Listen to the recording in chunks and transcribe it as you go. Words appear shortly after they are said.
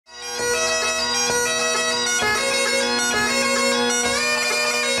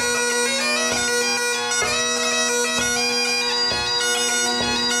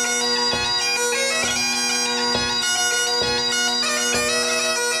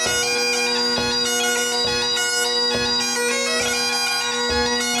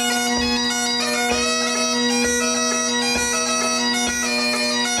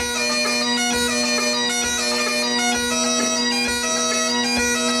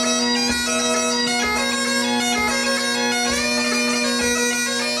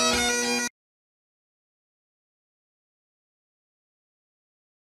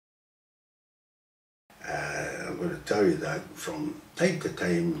how that from time to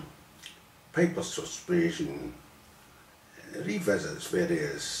time Pipers'Persuasion revisits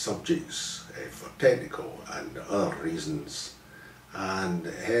various subjects for technical and other reasons, and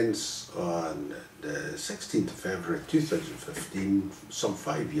hence on the 16th of February 2015, some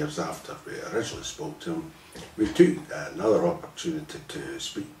 5 years after we originally spoke to him, we took another opportunity to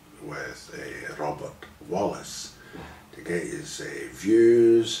speak with Robert Wallace to get his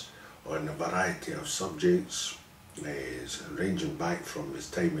views on a variety of subjects, ranging back from his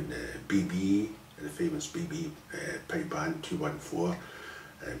time in the BB, the famous BB pipe band 214,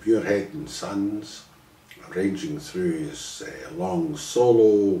 Muirhead and Sons, ranging through his long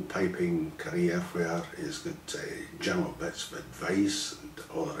solo piping career, where he's got general bits of advice and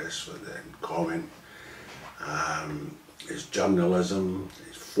all the rest of it in comment, his journalism,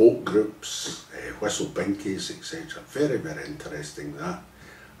 his folk groups, whistle binkies, etc. Very, very interesting that.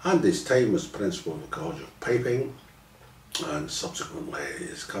 And his time as principal of the College of Piping, and subsequently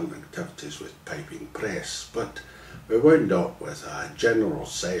his current activities with Piping Press. But we wound up with a general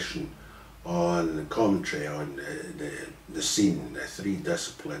session on commentary on the scene, the three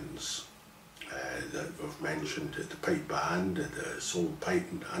disciplines that we've mentioned, the pipe band, the solo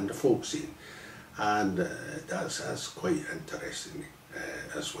piping and the folk scene. And that's quite interesting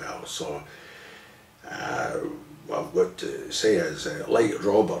as well. So what I've got to say is, like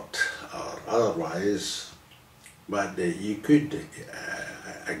Robert or otherwise, but you could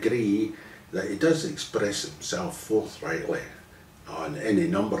agree that he does express himself forthrightly on any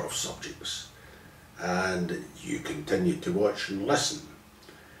number of subjects, and you continue to watch and listen.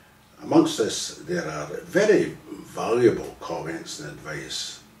 Amongst this, there are very valuable comments and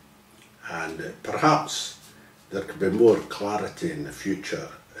advice, and perhaps there could be more clarity in the future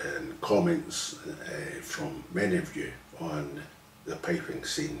in comments from many of you on the piping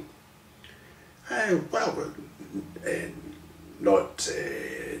scene. Not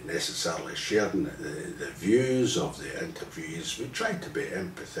necessarily sharing the views of the interviews. We try to be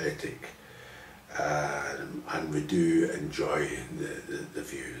empathetic, and we do enjoy the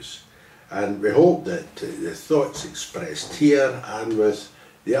views. And we hope that the thoughts expressed here and with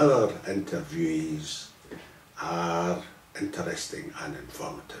the other interviewees are interesting and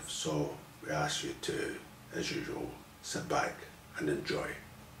informative. So we ask you to, as usual, sit back and enjoy.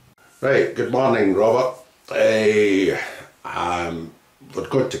 Right, good morning, Robert. We're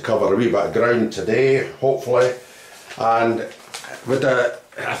going to cover a wee bit of ground today, hopefully, and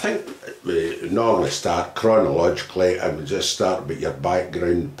I think we normally start chronologically, and we just start with your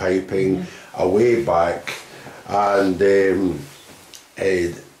background piping, a way back, and the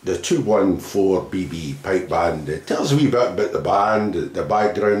 214 BB pipe band. Tell us a wee bit about the band, the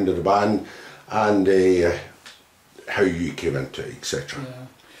background of the band, and how you came into it, etc. Yeah.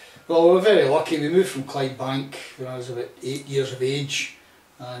 Well, we were very lucky. We moved from Clydebank when I was about 8 years of age,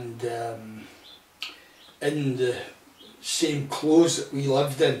 and in the same clothes that we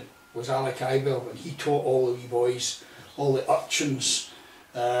lived in was Alec Ibel, and he taught all the wee boys, all the urchins,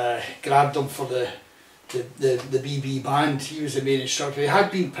 grabbed them for the BB band. He was the main instructor. He had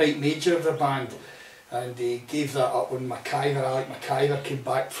been pipe major of the band, and he gave that up when Alec McIver came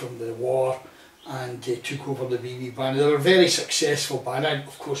back from the war and took over the BB band. They were a very successful band. I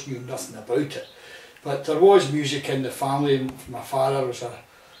of course knew nothing about it, but there was music in the family, and my father was a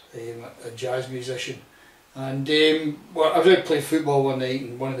jazz musician. And well, I was out playing football one night,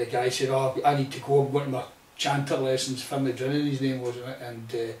 and one of the guys said, "Oh, I need to go, I'm going to my chanter lessons." Finlay Drinnan, his name was,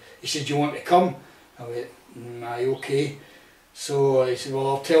 and he said, "Do you want to come?" I went, "Aye, okay." So I said, "Well,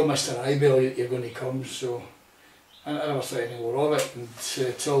 I'll tell Mr. Ibel you're going to come." So I never thought any more of it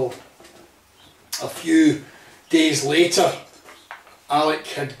until a few days later. Alec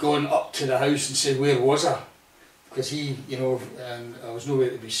had gone up to the house and said, "Where was I?" Because he, and I was nowhere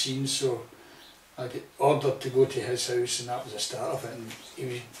to be seen, so I got ordered to go to his house, and that was the start of it. And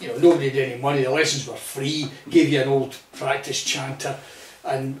he was, nobody had any money, the lessons were free, gave you an old practice chanter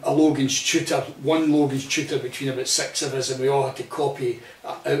and a Logan's tutor, one Logan's tutor between about 6 of us, and we all had to copy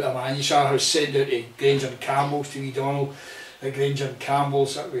out a manuscript. I was sent out to Granger and Campbell's, to wee Donald at Granger and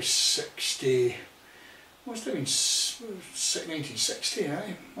Campbell's. That was 60, must have been 1960,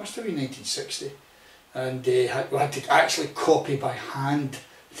 aye, must have been 1960. And we had to actually copy by hand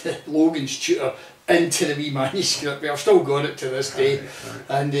the Logan's tutor into the wee manuscript. I've still got it to this day.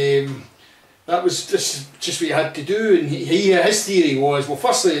 And that was just what you had to do. And his theory was, well,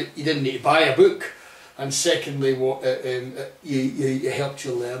 firstly, you didn't need to buy a book, and secondly, what you helped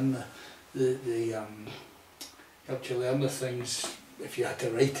you learn helped you learn the things if you had to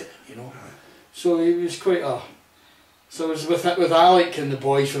write it, So it was quite a. So I was with Alec and the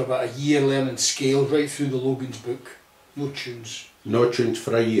boys for about a year learning scales right through the Logan's book, no tunes. No tunes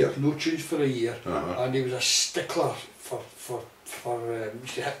for a year? No tunes for a year. And he was a stickler for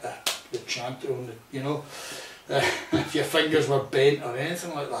used to hit the chanter on the, you know, if your fingers were bent or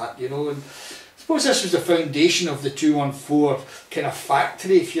anything like that, you know. And I suppose this was the foundation of the 214 kind of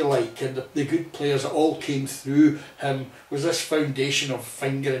factory, if you like, and the good players that all came through him was this foundation of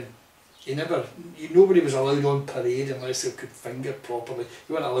fingering. Nobody was allowed on parade unless they could finger properly.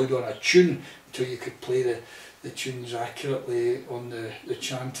 You weren't allowed on a tune until you could play the tunes accurately on the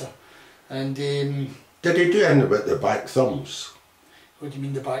chanter. And did he do anything about the back thumbs? What do you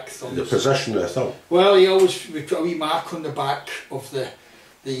mean the back thumbs? The position of the thumb? Well, we put a wee mark on the back of the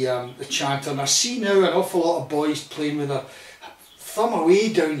chanter, and I see now an awful lot of boys playing with their thumb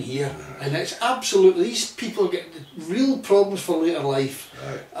away down here, and it's absolutely, these people get real problems for later life.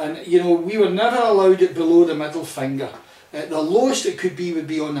 And you know, we were never allowed it below the middle finger. The lowest it could be would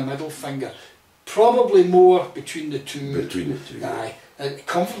be on the middle finger, probably more between the two. Between the two. Aye.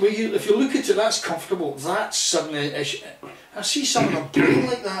 Comfortable. If you look at it, that's comfortable. That's suddenly, I see some of them playing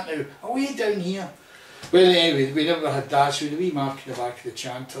like that now, away down here. Well, anyway, we never had that, so we had a wee mark in the back of the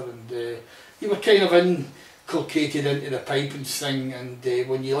chanter, and you were kind of inculcated into the piping thing, and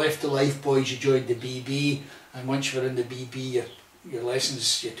when you left the Life Boys you joined the BB, and once you were in the BB your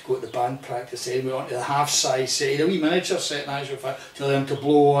lessons, you had to go to the band practice anyway, onto the half-size set. You had a wee miniature set in actual fact to learn to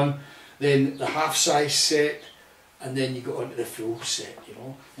blow on, then the half-size set, and then you got onto the full set, you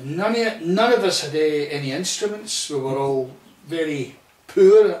know. And none of us had any instruments. We were all very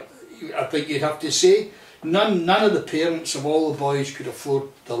poor, I think you'd have to say. None of the parents of all the boys could afford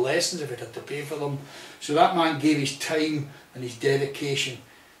the lessons if it had to pay for them. So that man gave his time and his dedication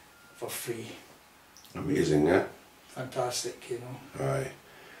for free. Amazing, yeah? Fantastic, you know. Aye.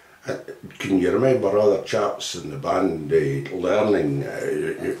 Can you remember other chaps in the band learning,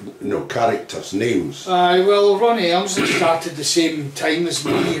 characters' names? Aye, well, Ronnie Elmsley started the same time as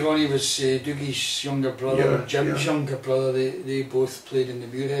me. Ronnie was Doogie's younger brother and Jim's younger brother. They both played in the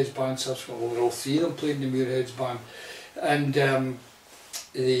Muirheads band, so all three of them played in the Muirheads band. And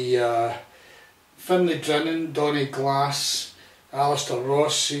the Finlay Drennan, Donny Glass, Alistair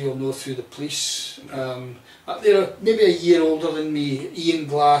Ross, who you'll know through the Police. They're maybe a year older than me. Ian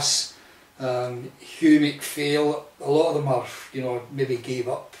Glass, Hugh McPhail. A lot of them are, you know, maybe gave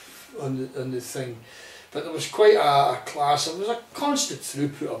up on the thing. But there was quite a class. There was a constant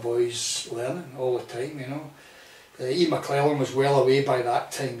throughput of boys learning all the time, you know. Ian McClellan was well away by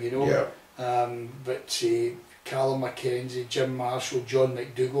that time, you know. Yeah. But Callum Mackenzie, Jim Marshall, John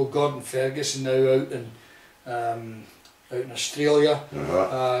McDougall, Gordon Ferguson now out in Australia.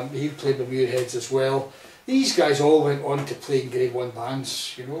 He played with Muirheads as well. These guys all went on to play in Grade 1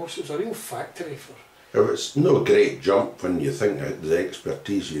 bands, you know, so it was a real factory for... It was no great jump when you think of the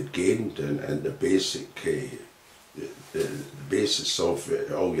expertise you'd gained and the basic, the basis of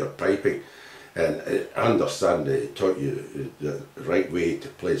all your piping. And I understand it taught you the right way to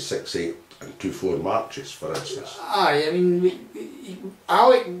play 6/8 and 2/4 marches, for instance. Aye, I mean,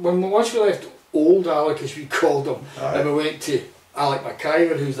 Alec, once we left Old Alec, as we called him, and we went to Alec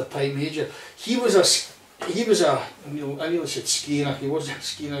McIver, who's the pipe major, he was a, you know, I nearly said Skeena, he wasn't a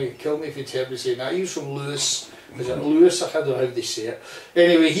Skeena, he'd kill me if he'd heard me say that. He was from Lewis. Was it Lewis? I don't know how they say it.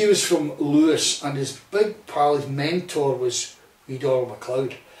 Anyway, he was from Lewis, and his big pal, his mentor, was wee Donald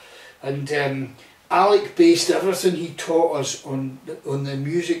MacLeod. And Alec based everything he taught us on the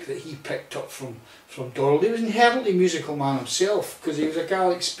music that he picked up from Donald. He was an inherently musical man himself, because he was a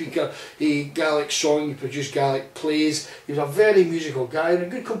Gaelic speaker, he Gaelic song, he produced Gaelic plays. He was a very musical guy and a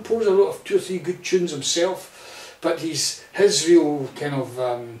good composer, wrote 2 or 3 good tunes himself. But his real kind of,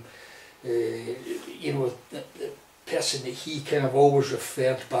 you know, the person that he kind of always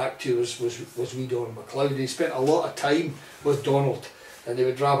referred back to was wee Donald MacLeod. He spent a lot of time with Donald, and they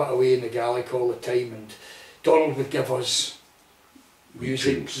would rabbit away in the Gaelic all the time, and Donald would give us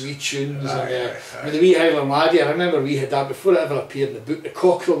music, wee tunes. I mean, the wee Highland Laddie, I remember we had that before it ever appeared in the book, the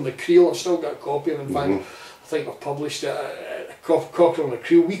Cockerel and the Creel. I've still got a copy of it, in fact, I think I've published it, Cockerel and the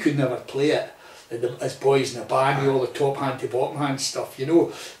Creel. We could never play it as boys in the band, with all the top hand to bottom hand stuff, you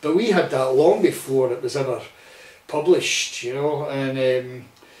know, but we had that long before it was ever published, you know. And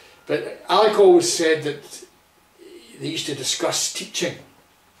but Alec always said that they used to discuss teaching,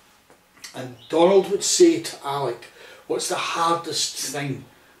 and Donald would say to Alec, what's the hardest thing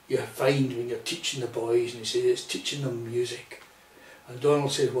you find when you're teaching the boys? And he said, it's teaching them music. And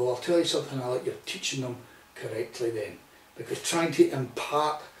Donald said, well, I'll tell you something, Alec, you're teaching them correctly then, because trying to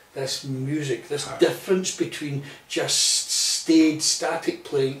impart this music, this difference between just static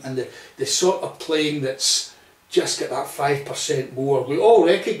playing and the sort of playing that's just get that 5% more. We all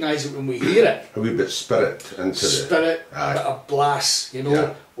recognise it when we hear it. A wee bit of spirit into Spirit, a bit of blast, you know.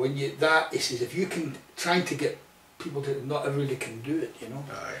 Yeah. When you he says, if you can trying to get people to, not everybody can do it, you know.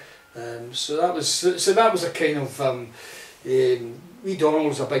 Aye. So that was a kind of Wee Donald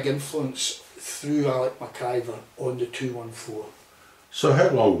was a big influence through Alec McIver on the 214. So how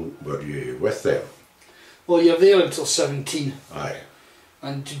long were you with them? Well, you're there until 17. Aye.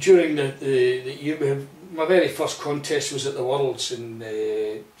 And during the year, my very first contest was at the Worlds in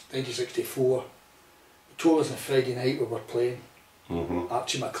 1964. He told us on a Friday night we were playing.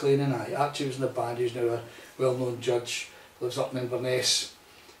 Archie McLean and I. Archie was in the band, he's now a well-known judge, lives up in Inverness.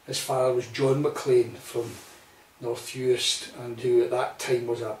 His father was John McLean from North Uist, and who at that time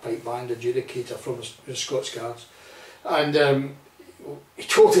was a pipe band adjudicator from the Scots Guards. And he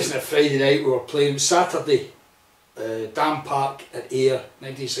told us on a Friday night we were playing Saturday, Dam Park at Ayr,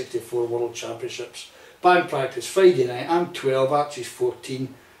 1964 World Championships. Band practice Friday night, I'm 12, Archie's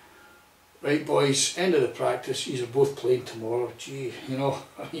 14. Right boys, end of the practice, you're both playing tomorrow. Gee, you know,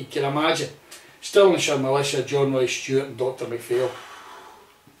 you can imagine. Stirlingshire Militia, John Roy Stewart and Dr McPhail.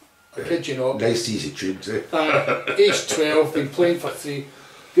 I kid you not. Nice easy tunes, eh? Age 12, been playing for 3,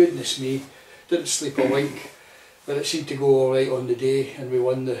 goodness me, didn't sleep a wink, but it seemed to go all right on the day, and we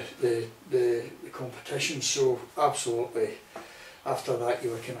won the competition. So absolutely, after that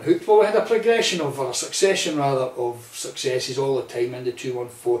you were kind of hooked. Well, we had a progression of, or a succession rather, of successes all the time in the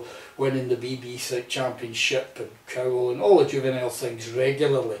 214, winning the BB Championship and Cowell and all the juvenile things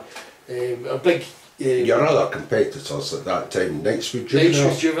regularly. A big your other competitors at that time, Knightswood Juveniles?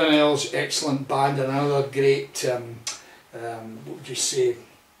 Knightswood Juveniles, excellent band, and another great, what would you say,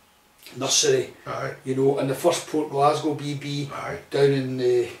 nursery. Aye. You know, and the first Port Glasgow BB. Aye. down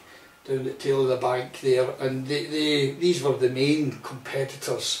at the tail of the bank there, and these were the main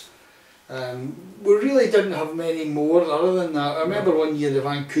competitors. We really didn't have many more other than that. I remember one year the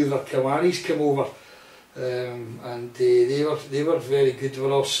Vancouver Kiwanis came over, and they were very good. They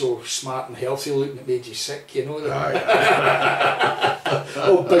were also smart and healthy, looking that made you sick, you know.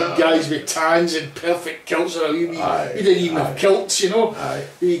 All big guys with tans and perfect kilts. We didn't even have kilts, you know.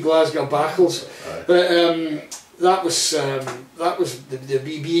 Wee Glasgow Backles. But that was the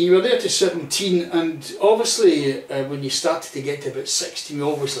BB, and you were there to 17, and obviously when you started to get to about 16, we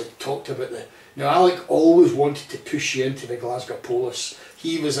obviously talked about the. Now Alec always wanted to push you into the Glasgow Police.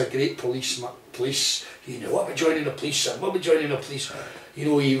 He was a great police, you know, what about joining the police, son? What about joining the police? You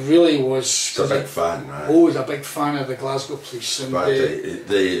know, he really was. He's a big fan, right? Always a big fan of the Glasgow Police. And but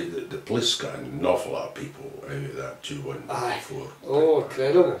the police got an awful lot of people out of that 214. Oh,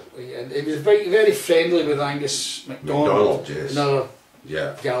 incredible. And he was very, very friendly with Angus MacDonald, yes. Another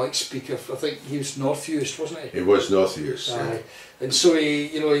Yeah. Gaelic speaker. I think he was North Uist, wasn't he? He was North Uist. Aye. Yeah. And so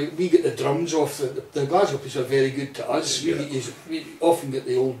we get the drums off. The Glasgow Police are very good to us. Yeah. We often get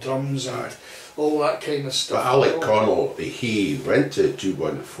the old drums and all that kind of stuff. But Alec Connell, he went to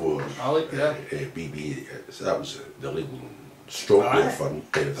 214 Alec, yeah. BB. That was the leading stroke there for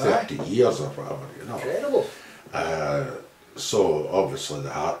 30 years or whatever, you know. Incredible. So obviously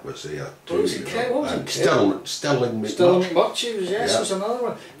the heart was there too. It was incredible. Stirling McMurchie was another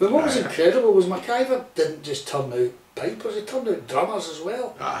one. But what was incredible was McIver didn't just turn out pipers, he turned out drummers as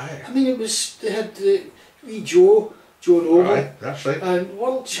well. Aye. I mean, they had wee Joe Noble. Aye, that's right. And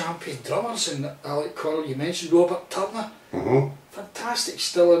world champion drummers, and Alec Connell, you mentioned Robert Turner. Fantastic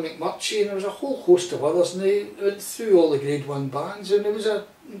Stirling McMurchie, and there was a whole host of others, and they went through all the Grade 1 bands, and it was an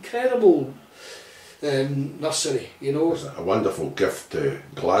incredible nursery, you know. It was a wonderful gift to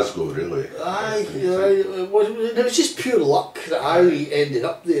Glasgow, really. Aye, it was just pure luck that I ended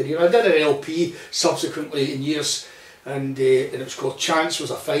up there. You know, I did an LP subsequently in years, and it was called Chance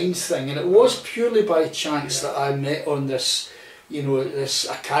Was a Fine Thing, and it was purely by chance that I met on this, you know, this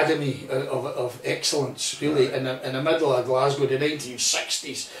academy of excellence, really, in the middle of Glasgow, the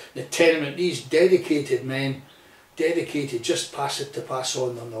 1960s, the tenement, these dedicated men, just to pass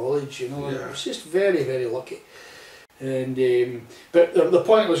on their knowledge, you know. It was just very, very lucky. And but the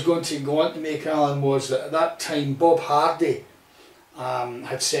point I was going to go on to make, Alan, was that at that time Bob Hardy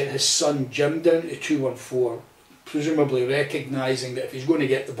had sent his son Jim down to 214, presumably recognising that if he's going to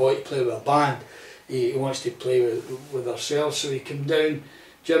get the boy to play with a band, he wants to play with ourselves. So he came down.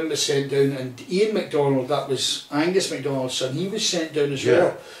 Jim was sent down, and Ian MacDonald, that was Angus MacDonald's son, he was sent down as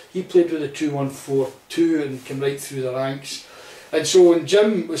well. He played with the 214 too and came right through the ranks. And so when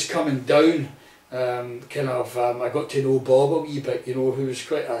Jim was coming down, I got to know Bob a wee bit, you know, who was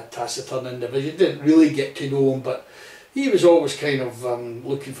quite a taciturn individual. Didn't really get to know him, but he was always kind of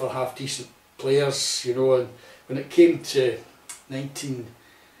looking for half decent players, you know. And when it came to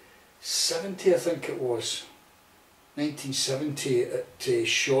 1970, I think it was, 1970 at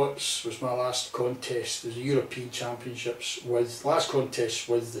Shotts was my last contest. It was the European Championships with last contest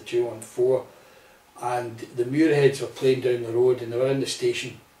with the 214, and the Muirheads were playing down the road, and they were in the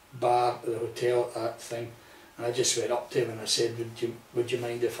station bar at the hotel at that thing, and I just went up to him and I said, would you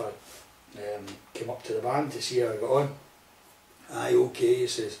mind if I came up to the band to see how I got on? Aye, okay, he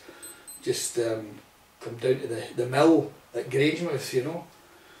says, just come down to the mill at Grangemouth, you know.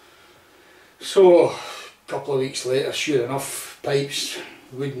 So a couple of weeks later, sure enough, pipes,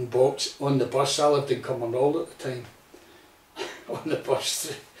 wooden box on the bus. I lived in Cumbernauld at the time. On the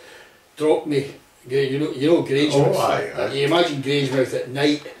bus, dropped me. You know Grangemouth. Oh, aye. You imagine Grangemouth at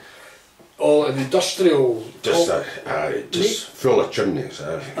night, all an industrial. Just full of chimneys.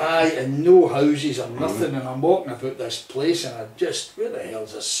 Aye, and no houses or nothing, and I'm walking about this place, and I just, where the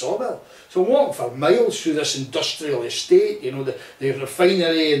hell's this sawmill? So I'm walking for miles through this industrial estate, you know, the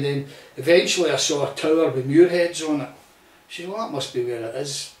refinery, and then eventually I saw a tower with Muirheads on it. I said, well, that must be where it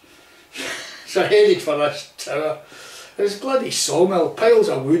is. So I headed for this tower. There's bloody sawmill, piles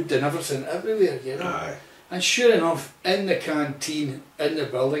of wood and everything everywhere, you know. Aye. And sure enough, in the canteen, in the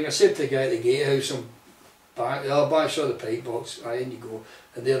building, I said to the guy at the gatehouse, I'm back, I saw the pipe box, aye, in you go.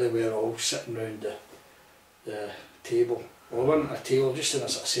 And there they were all sitting round the table. Well, we weren't at a table, just in a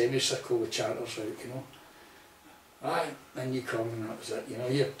sort of semicircle with chanters out, you know. Aye, and you come and that was it, you know,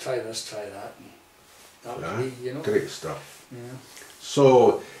 you try this, try that, and that was me, you know. Great stuff. Yeah.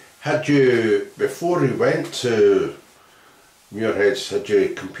 So, had you, before you went to Muirheads, had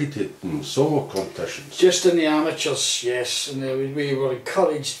you competed in solo competitions? Just in the amateurs, yes, and we were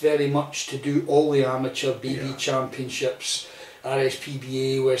encouraged very much to do all the amateur BB championships,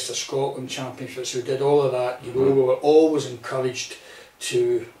 RSPBA, West of Scotland championships. We did all of that. You know, we were always encouraged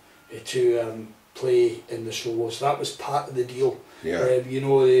to play in the solos. That was part of the deal. Yeah. You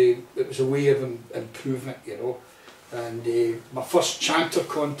know, it was a way of improvement. You know, and my first chanter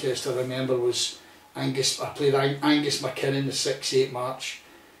contest I remember was Angus. I played Angus McKinnon the 6/8 March.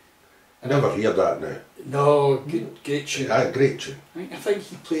 I never heard that now. No, great tune. Great tune. I think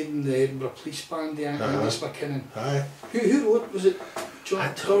he played in the Edinburgh Police Band, the Angus McKinnon. Aye. Who wrote, was it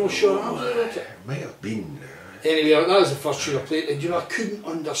Donald Shaw who wrote it? It might have been. Anyway, that was the first tune I played, and you know, I couldn't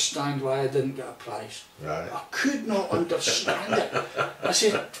understand why I didn't get a prize. Right. I could not understand it. I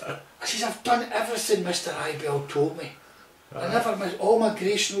said, I've done everything Mr. Ibell told me. I never missed all my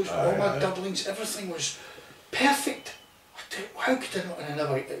grace notes, all my doublings, everything was perfect. How could I not? And I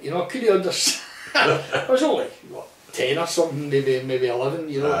never, you know, I couldn't understand. I was only, what, 10 or something, maybe 11,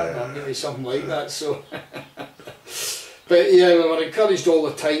 you know, or maybe something like that. So, but yeah, we were encouraged all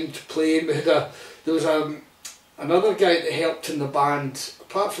the time to play. We had there was another guy that helped in the band.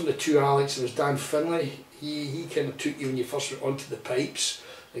 Apart from the two Alex, there was Dan Finlay. He kind of took you when you first went onto the pipes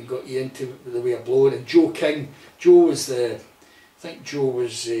and got you into the way of blowing. And Joe King. Joe was I think Joe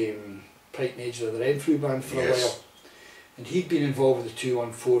was pipe major of the Renfrew band for a while. And he'd been involved with the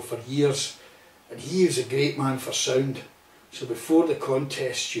 214 for years, and he was a great man for sound. So before the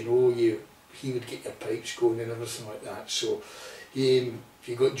contest, you know, he would get your pipes going and everything like that. So if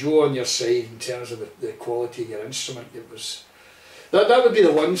you got Joe on your side in terms of the quality of your instrument, it was that would be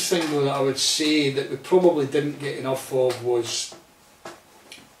the one thing though that I would say that we probably didn't get enough of, was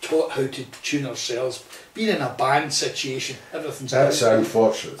taught how to tune ourselves. Being in a band situation, everything's That's an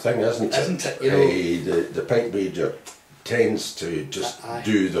unfortunate thing, isn't it? Isn't it? You know, the pipe major tends to just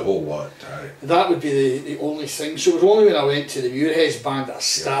do the whole lot. That would be the only thing. So it was only when I went to the Muirheads band that I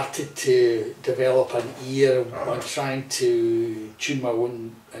started to develop an ear on trying to tune my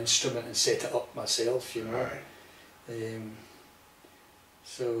own instrument and set it up myself, you know.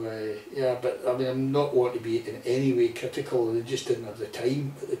 Yeah, but I mean, I'm not wanting to be in any way critical. They just didn't have the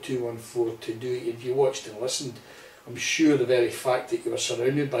time at the 214 to do it. If you watched and listened, I'm sure the very fact that you were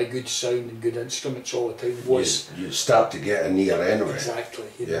surrounded by good sound and good instruments all the time was... You start to get an ear anyway. Exactly,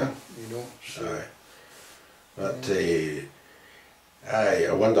 you know. So, But a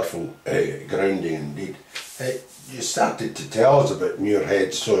wonderful grounding indeed. You started to tell us about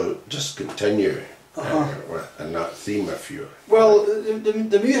Muirhead, so just continue in that theme if you... Well,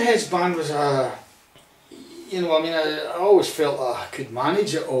 the Muirheads band was you know, I mean, I always felt that I could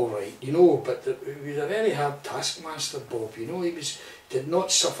manage it all right, you know, but he was a very hard taskmaster, Bob, you know. He did not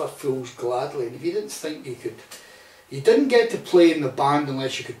suffer fools gladly, and if you didn't think you didn't get to play in the band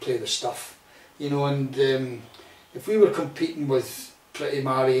unless you could play the stuff, you know. And if we were competing with Pretty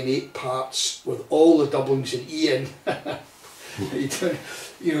Mary in 8 parts with all the doublings in Ian,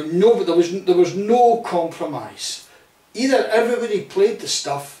 you know, no, but there was no compromise. Either everybody played the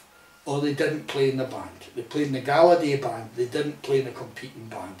stuff, or they didn't play in the band. They played in the gala day band, they didn't play in the competing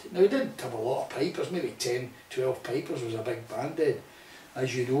band. Now, he didn't have a lot of pipers, maybe 10, 12 pipers was a big band then,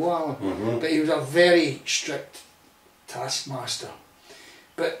 as you know, Alan. But he was a very strict taskmaster.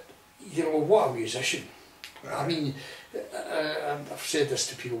 But, you know, what a musician. I mean, I've said this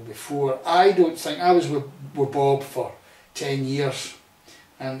to people before, I don't think, I was with Bob for 10 years,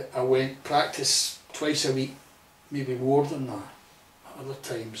 and I went practice twice a week, maybe more than that, at other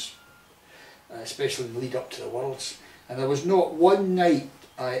times, especially in the lead up to the Worlds. And there was not one night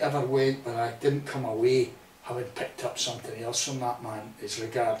I ever went where I didn't come away having picked up something else from that man as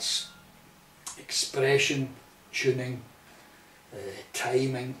regards expression, tuning,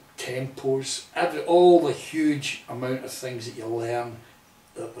 timing, tempos, all the huge amount of things that you learn,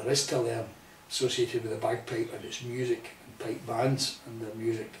 that there is to learn, associated with the bagpipe and its music, and pipe bands and their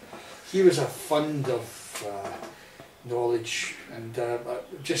music. He was a fund of knowledge, and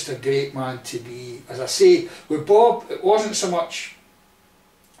just a great man to be. As I say, with Bob, it wasn't so much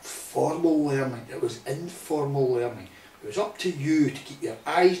formal learning, it was informal learning. It was up to you to keep your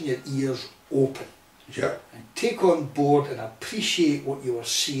eyes and your ears open. Yeah. And take on board and appreciate what you were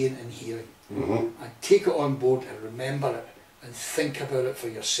seeing and hearing. And take it on board and remember it and think about it for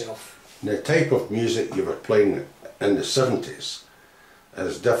yourself. The type of music you were playing in the 70s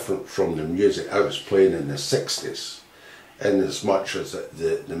is different from the music I was playing in the 60s, in as much as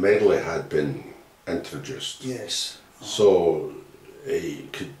the medley had been introduced. Yes. So you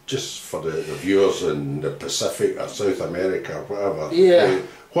could, just for the viewers in the Pacific or South America or whatever,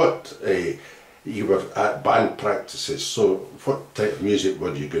 you were at band practices, so what type of music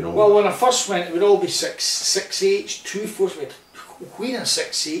were you going on? Well, when I first went, it would all be 6/8s, 2/4s. We had Queen of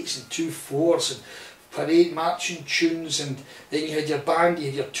 6/8s and 2/4s, and parade marching tunes, and then you had your band, you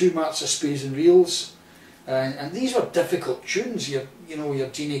had your 2 marks of spades and reels, and these were difficult tunes. You know, your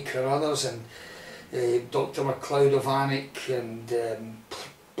Jeannie Carruthers and Dr. MacLeod of Alnwick and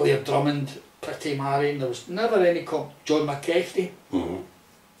Blair Drummond, Pretty Marion. There was never any John McKechnie.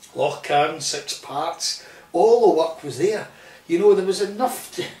 Lochcarn, 6 parts, all the work was there. You know, there was enough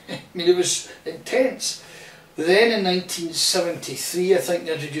to, I mean, it was intense. Then in 1973, I think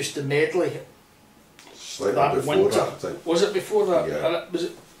they introduced the medley. Slightly that before winter. that, I think. Was it before that? Yeah. Was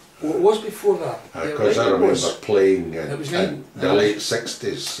it? Well, it was before that. Because I remember playing in the late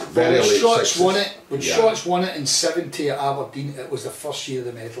 60s, very late 60s. Won it, when Shotts won it in 70 at Aberdeen, it was the first year of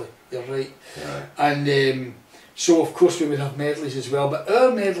the medley. You're right. Yeah. And so of course we would have medleys as well, but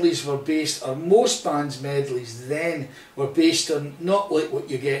our medleys were based, or most bands' medleys then were based on not like what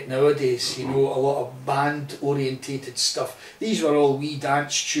you get nowadays, you know, a lot of band orientated stuff. These were all wee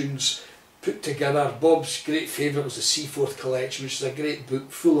dance tunes put together. Bob's great favourite was the Seaforth Collection, which is a great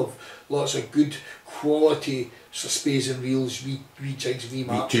book full of lots of good quality spades and reels, wee jigs, wee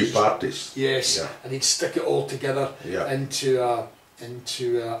marches. 2 parties. Yes, yeah. And he'd stick it all together into a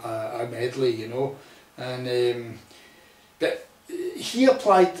medley, you know. And but he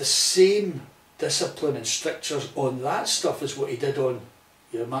applied the same discipline and strictures on that stuff as what he did on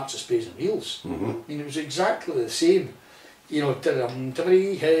your march of spades and reels. I mean, it was exactly the same. You know, I mean, that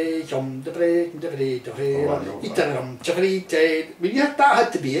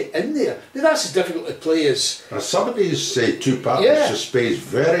had to be in there. Now, that's as difficult to play as. And some of these 2 parties of spades,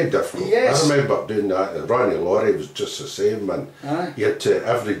 very difficult. Yes. I remember doing that. Ronnie Laurie was just the same, and you had to,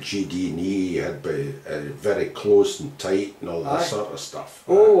 every GD and E had to be very close and tight and all that sort of stuff.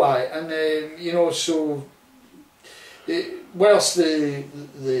 Oh, aye, and you know, so whilst the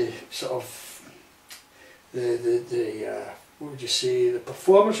sort of what would you say, the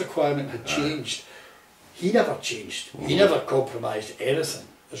performance requirement had changed, he never changed. He never compromised anything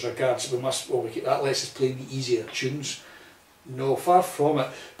as regards that lets us play the easier tunes. No, far from it.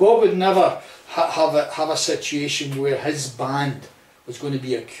 Bob would never have a situation where his band was going to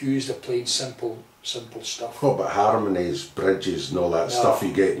be accused of playing simple stuff. What about harmonies, bridges and all that stuff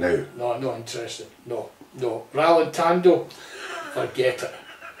you get now? No, not interested. No. Rallentando, forget it.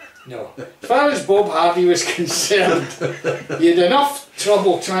 No. As far as Bob Harvey was concerned, he had enough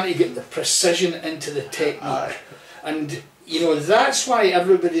trouble trying to get the precision into the technique. And, you know, that's why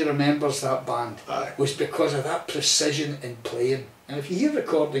everybody remembers that band, was because of that precision in playing. And if you hear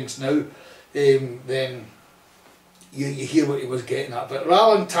recordings now, then you hear what he was getting at. But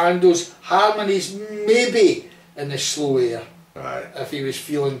Rallentando's harmonies, maybe in the slow air. If he was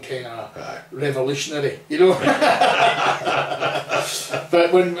feeling kind of revolutionary, you know.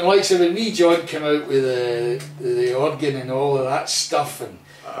 But when, like I said, when Wee John came out with the organ and all of that stuff, and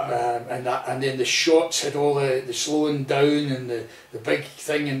and then the shots had all the slowing down and the big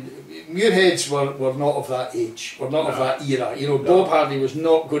thing, and Muirheads were not of that age, were not of that era. You know, Bob Hardy was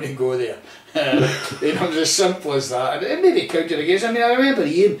not going to go there. You know, it was as simple as that, and it maybe counted against. I mean, I remember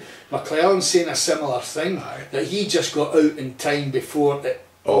Ian McClellan saying a similar thing, that he just got out in time before it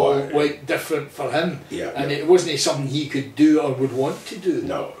all went different for him, and it wasn't something he could do or would want to do.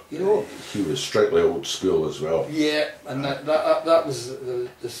 No, you know, he was strictly old school as well. Yeah, and that was the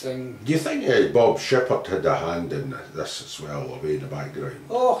thing. Do you think Bob Shepherd had a hand in this as well, away in the background?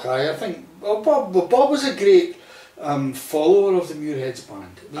 Oh, I think Bob was a great follower of the Muirheads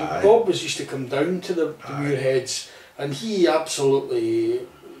band. I mean, Bob used to come down to the Muirheads, and he absolutely,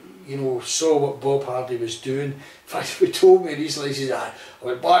 you know, saw what Bob Hardy was doing. In fact, he told me recently, he says, I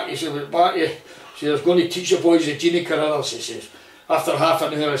went back, he said, I was going to teach the boys the Genie Carruthers, he says. After half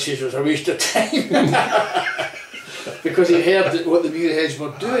an hour, he says, it was a waste of time. Because he heard what the Muirheads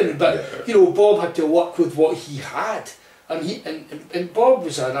were doing, but, you know, Bob had to work with what he had. And Bob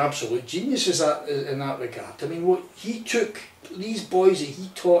was an absolute genius in that regard. I mean, what he took these boys that he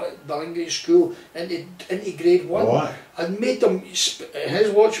taught at the language school into grade 1 and made them.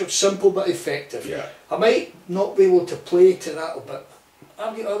 His watch was simple but effective. I might not be able to play to that, but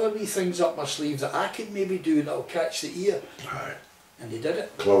I've got other wee things up my sleeve that I could maybe do that'll catch the ear. And he did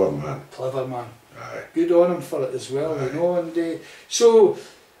it. Clever man. Clever man. Good on him for it as well, you know. And so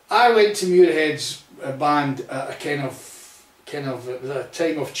I went to Muirhead's band at a kind of it was a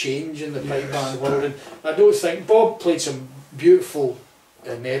time of change in the pipe band world, and I don't think Bob played some beautiful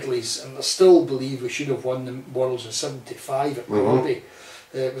medleys, and I still believe we should have won the Worlds in '75 at Corby.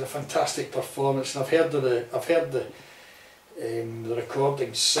 It was a fantastic performance, and I've heard the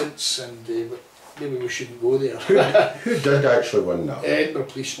recording since, and maybe we shouldn't go there. Who did actually win that? Edinburgh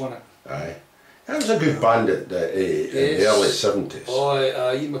Police won it. Aye. That was a good band in the early 70s.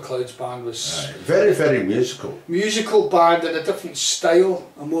 Oh, Ian McLeod's band was very, very musical. Musical band in a different style,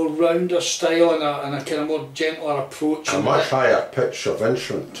 a more rounder style, and a kind of more gentler approach. A much higher pitch of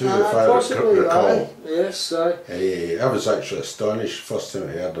instrument too, if I recall. Yes, I was actually astonished first time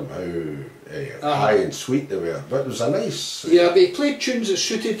I heard them how high and sweet they were. But it was a nice. But he played tunes that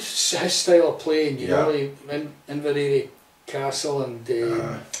suited his style of playing. You know, Inverary Castle and.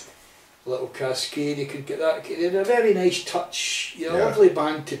 Little Cascade, he could get that. He had a very nice touch, you know, lovely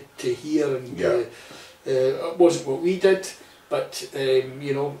band to hear, and it wasn't what we did, but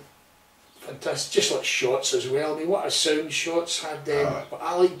you know, fantastic, just like Shots as well. I mean, what a sound Shots had then. But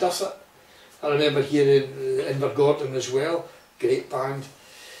Alec Duthart, I remember hearing Invergordon as well, great band,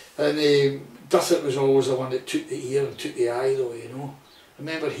 and Duthart was always the one that took the ear and took the eye though, you know. I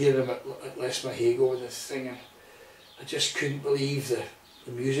remember hearing him at Les Mahago and this thing, and I just couldn't believe the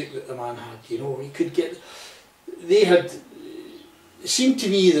music that the man had, you know. He could get, it seemed to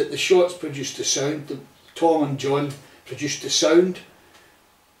me that the Shots produced the sound, Tom and John produced the sound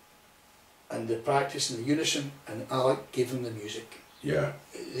and the practice and the unison, and Alec gave them the music.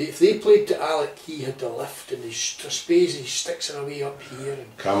 If they played to Alec, he had the lift and his space, he sticks it away up here.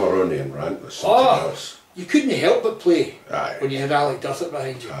 And Cameronian Rant was something else. You couldn't help but play when you had Alec Duthart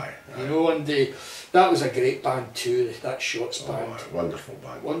behind you. You know, and that was a great band too, that Shots band. Wonderful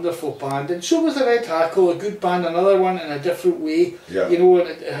band. Wonderful band. And so was the Red Hackle, a good band, another one in a different way. You know, and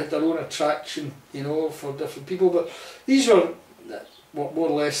it had their own attraction, you know, for different people. But these were more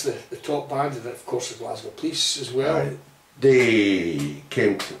or less the top band, and of course the Glasgow Police as well. They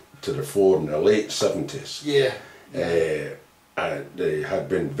came to the fore in the late 70s. And they had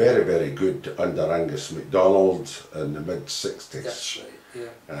been very, very good under Angus MacDonald in the mid 60s. That's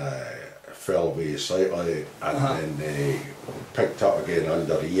right, fell away slightly, and then they picked up again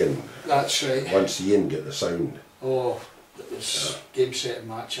under Ian. That's right. Once Ian got the sound. Oh, it was game, set and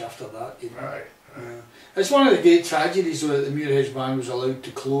match after that, you know. It's one of the great tragedies though, that the Muirheads band was allowed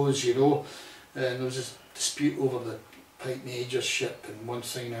to close, you know. And there was a dispute over the pipe majorship and one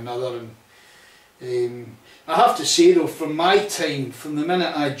thing and another, and I have to say though, from my time, from the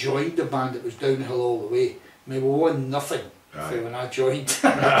minute I joined the band, it was downhill all the way. I mean, we won nothing when I joined.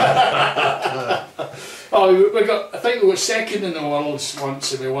 I think we were second in the Worlds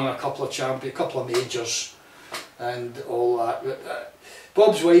once, and we won a couple of majors and all that. But,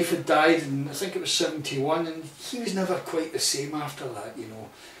 Bob's wife had died, and I think it was 71, and he was never quite the same after that, you know.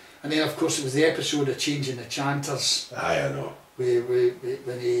 And then of course it was the episode of changing the chanters. I know. When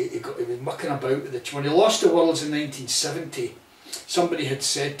he was mucking about with when he lost the Worlds in 1970, somebody had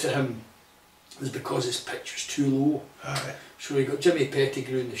said to him it was because his pitch was too low. So he got Jimmy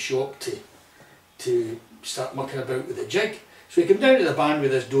Pettigrew in the shop to start mucking about with the jig. So he came down to the band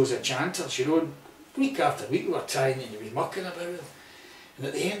with his dose of chanters, you know, and week after week we were trying, and he was mucking about. And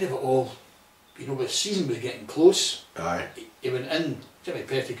at the end of it all, you know, the season was getting close. Aye. He went in, Jimmy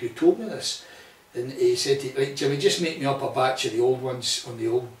Pettigrew told me this, and he said to right, Jimmy, just make me up a batch of the old ones on the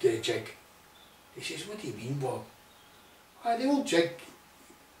old jig. He says, what do you mean, Bob? Why, the old jig.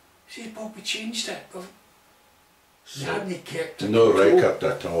 He says, Bob, we changed it. Well, they hadn't kept a no control. record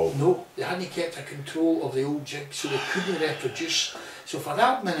at all. No, they hadn't kept a control of the old jig, so they couldn't reproduce. So for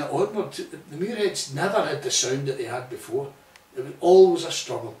that minute onward, the Muirheads never had the sound that they had before. It was always a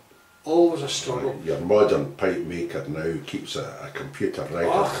struggle. Always a struggle. Your modern pipe maker now keeps a computer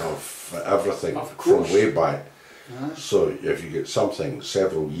record of everything from way back. So if you get something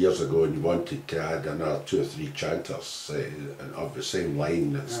several years ago and you wanted to add another 2 or 3 chanters of the same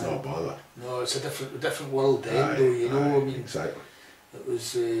line, it's not a bother. No, it's a different world then, though. You know, I mean, exactly. It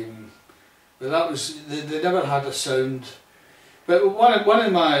was, but that was they never had a sound. But one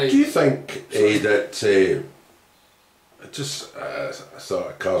of my. Do you think that? Just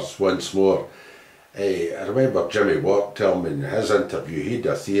thought occurs once more. I remember Jimmy Watt telling me in his interview he had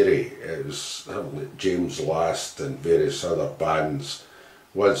a theory. It was James Last and various other bands.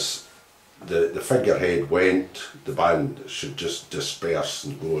 Was the figurehead went, the band should just disperse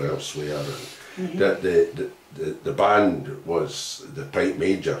and go elsewhere. And that the band was the pipe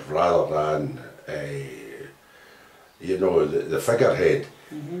major rather than you know, the figurehead.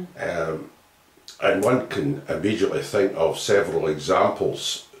 And one can immediately think of several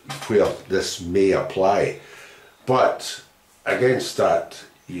examples where this may apply, but against that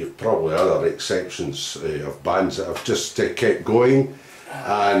you've probably other exceptions of bands that have just kept going,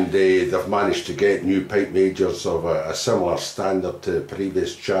 and they've managed to get new pipe majors of a similar standard to the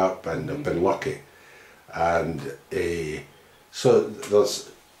previous chap, and they've been lucky. And so there's...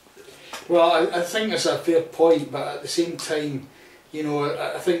 Well, I think it's a fair point, but at the same time, you know,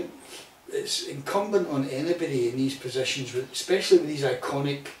 I think it's incumbent on anybody in these positions, especially with these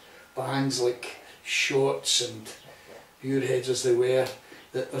iconic bands like Shots and Muirheads as they were,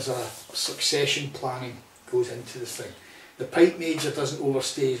 that there's a succession planning goes into the thing. The pipe major doesn't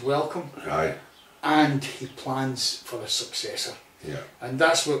overstay his welcome. Aye. And he plans for a successor. Yeah. And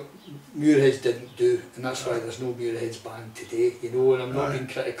that's what Muirheads didn't do, and that's why there's no Muirheads band today, you know, and I'm not being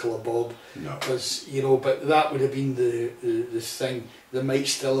critical of Bob, because, you know, but that would have been the thing. There might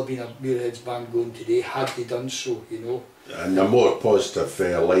still have been a Muirheads band going today had they done so, you know. And a more positive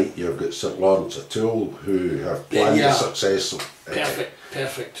light, you've got St Lawrence O'Toole, who have planned a successor.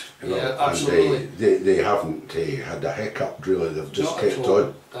 Perfect, You know, yeah, absolutely. And they haven't had a hiccup really, they've just kept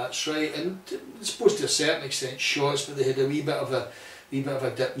on. That's right, and I suppose to a certain extent Shots, but they had a wee bit of a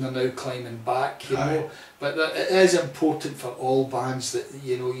dip and they're now climbing back, you know. But it is important for all bands that,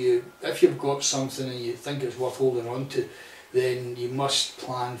 you know, if you've got something and you think it's worth holding on to, then you must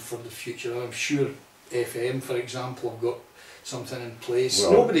plan for the future. I'm sure FM, for example, have got something in place.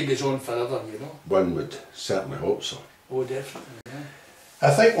 Well, nobody goes on forever, you know. One would certainly hope so. Oh, definitely, yeah. I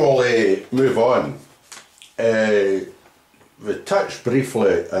think we'll move on. We touched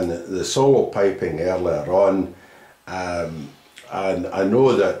briefly on the solo piping earlier on, and I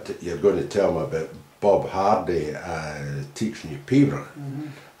know that you're going to tell me about Bob Hardy teaching you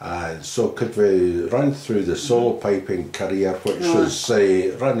Pibroch. So could we run through the solo piping career, which was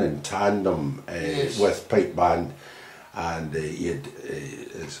run in tandem with pipe band, and you had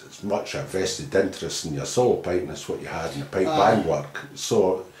as much a vested interest in your solo piping as what you had in the pipe band work.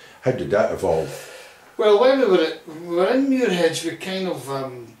 So how did that evolve? Well, when we were in Muirheads, we kind of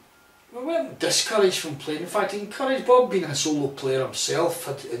we weren't discouraged from playing. In fact, he encouraged Bob, being a solo player himself,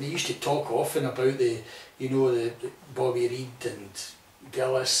 and he used to talk often about the Bobby Reid and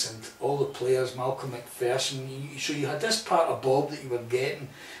Gillis and all the players, Malcolm McPherson. So you had this part of Bob that you were getting,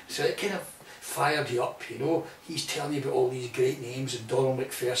 so it kind of fired you up, you know. He's telling you about all these great names and Donald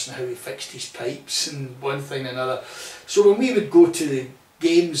McPherson, how he fixed his pipes and one thing and another. So when we would go to the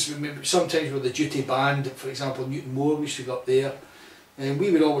games, sometimes with the duty band, for example, Newton Moore, we used to go up there, and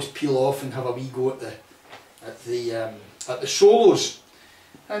we would always peel off and have a wee go at the solos.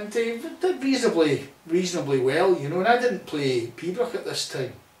 And they did reasonably well, you know, and I didn't play Pibroch at this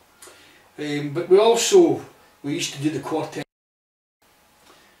time. But we used to do the quartet.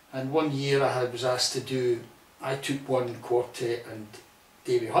 And one year was asked to I took one quartet and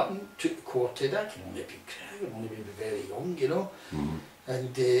Davy Hutton took the quartet. I can only be very young, you know.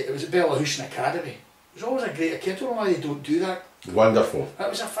 And it was at Bellahouston Academy. It was always a great, I don't know why they don't do that. Wonderful. It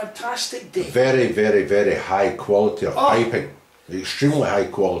was a fantastic day. Very, very, very high quality of piping. Extremely high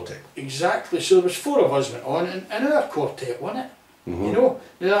quality. Exactly. So there was 4 of us went on, and our quartet won it. You know.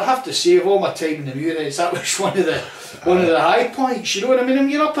 Now I have to say, of all my time in the Muirheads, that was one of the high points. You know what I mean?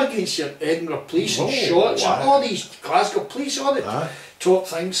 You're up against your Edinburgh Police and Shots and all these Glasgow Police, all the top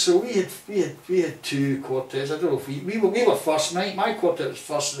things. So we had two quartets. I don't know if we were first. My quartet was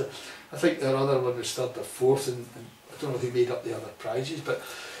first. I think their other one was third or fourth, and I don't know who made up the other prizes. But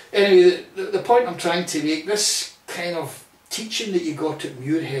anyway, the point I'm trying to make, this kind of teaching that you got at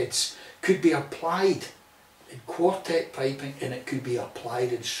Muirhead's could be applied in quartet piping, and it could be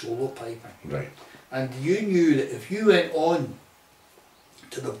applied in solo piping. Right. And you knew that if you went on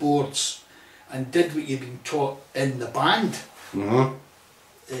to the boards and did what you'd been taught in the band,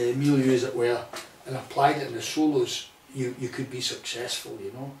 milieu as it were, and applied it in the solos, you could be successful,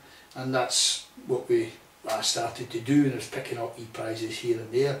 you know. And that's what I started to do, and I was picking up prizes here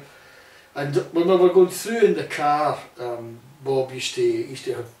and there. And when we were going through in the car, Bob used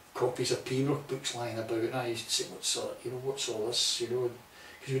to have copies of Pembroke books lying about, and I used to say, what's all this, you know,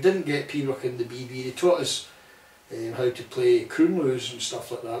 because we didn't get Pembroke in the BB. They taught us how to play croonloos and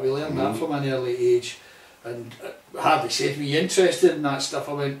stuff like that. We learned that from an early age, and hardly said to me, "You interested in that stuff?"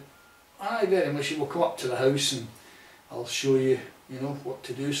 I went, "Aye, very much. We'll come up to the house and I'll show you, you know, what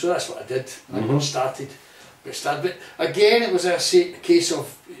to do." So that's what I did, and I got started. But again, it was a case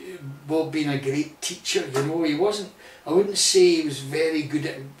of Bob being a great teacher. You know, he wasn't. I wouldn't say he was very good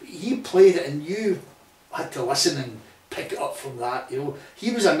at it. He played it, and you had to listen and pick it up from that. You know,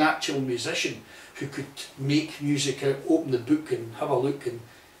 he was a natural musician who could make music out, open the book and have a look, and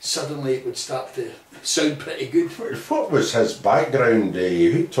suddenly it would start to sound pretty good. What was his background?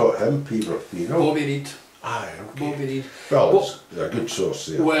 Who taught him Pembroke? You know, Bobby Reid. Aye, okay. Bobby Reid. Well, it's a good source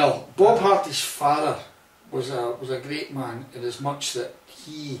there. Well, Bob Hardy's father was a great man, in as much that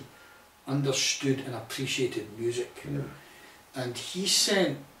he understood and appreciated music. Yeah. And he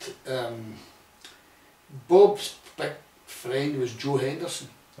sent Bob's big friend was Joe Henderson.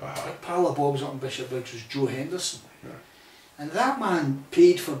 A pal of Bob's up in Bishopbriggs was Joe Henderson. Yeah. And that man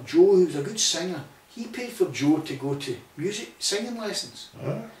paid for Joe, who was a good singer, he paid for Joe to go to singing lessons.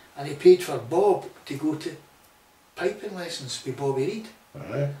 And he paid for Bob to go to piping lessons with Bobby Reid.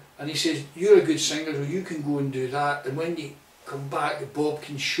 And he says, "You're a good singer, so you can go and do that, and when you come back, Bob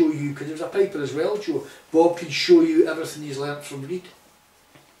can show you," because he was a piper as well, Joe, "Bob can show you everything he's learnt from Reid."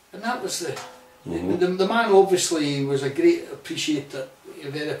 And that was the man obviously was a great appreciator,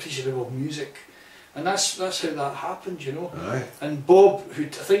 very appreciative of music. And that's how that happened, you know. And Bob, who I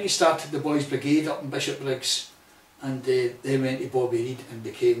think he started the Boys Brigade up in Bishopbriggs, and they went to Bobby Reid and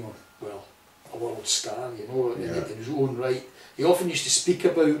became, well, a world star, you know, in his own right. He often used to speak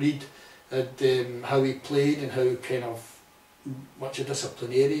about Reid and how he played and how kind of much a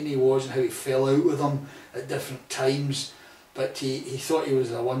disciplinarian he was, and how he fell out with him at different times. But he thought he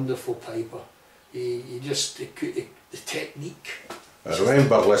was a wonderful piper. The technique. I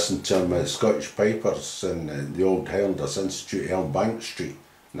remember listening to him at Scottish Pipers in the old Highlanders Institute, Elmbank Street,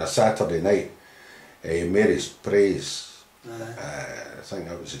 on a Saturday night. Mary's Praise. I think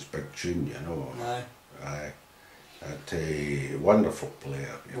that was his big tune, you know. A wonderful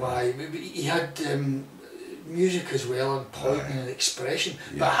player. Why? He had music as well, and pointing and expression.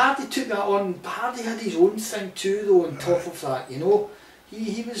 But Hardy took that on. Hardy had his own thing too, though. On top of that, you know,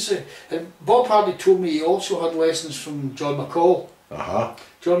 he was. Bob Hardy told me he also had lessons from John McCall.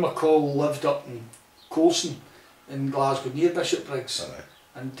 John McCall lived up in Coulson in Glasgow near Bishopbriggs.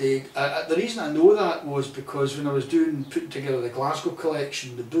 And the reason I know that was because when I was putting together the Glasgow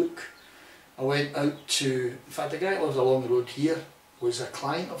collection, the book, I went out to, in fact the guy that lives along the road here was a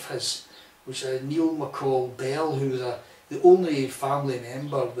client of his, was Neil McCall Bell, who was the only family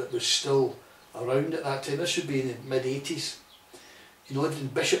member that was still around at that time. This would be in the mid-80s. He lived in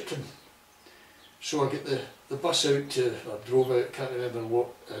Bishopton. So I got the bus out I drove out, can't remember what,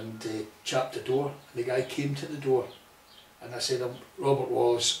 and chapped the door, and the guy came to the door. And I said, "I'm Robert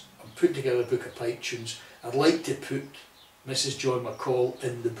Wallace, I'm putting together a book of pipe tunes. I'd like to put Mrs. John McCall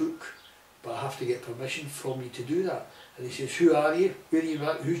in the book, but I have to get permission from you to do that." And he says, "Who are you? Where are you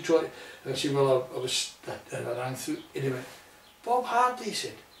at? Who's trying?" And I said, "Well, I ran through." And he went, "Bob Hardy," he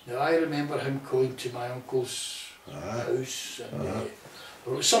said. Now I remember him going to my uncle's house, and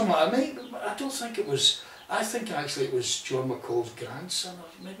or it was something like that. I don't think it was, I think actually it was John McCall's grandson, or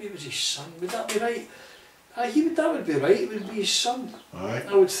maybe it was his son. Would that be right? That would be right, it would be his son.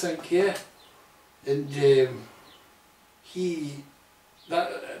 I would think, yeah. And the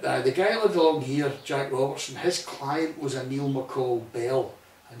guy that lived along here, Jack Robertson, his client was a Neil McCall Bell,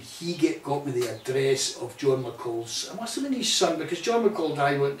 and he got me the address of John McCall's. It must have been his son, because John McCall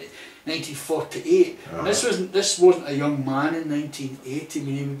died in 1948. And this wasn't a young man in 1980. I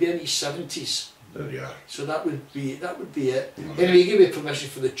mean, he would be in his 70s. So that would be it. Anyway, he gave me permission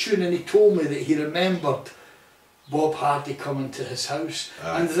for the tune, and he told me that he remembered Bob Hardy coming to his house,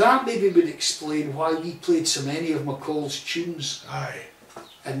 Aye. and that maybe would explain why we played so many of McCall's tunes Aye.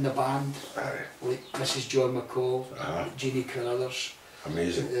 in the band, Aye. like Mrs. John McCall, Jeannie Carruthers,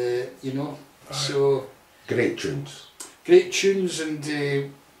 Amazing. you know. Aye. So Great tunes. great tunes,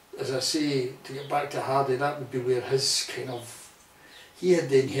 and as I say, to get back to Hardy, that would be where his kind of, he had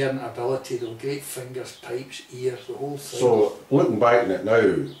the inherent ability, though, great fingers, pipes, ears, the whole thing. So, looking back on it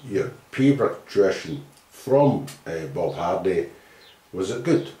now, your Pembroke tradition from Bob Hardy, was it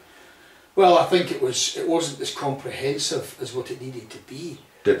good? Well, I think it wasn't as comprehensive as what it needed to be.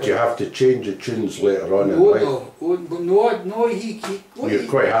 Did you have to change the tunes later on in No, life? no, You're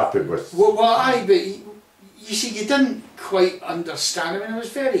quite happy with... Well, aye, but you see, you didn't quite understand. I mean, I was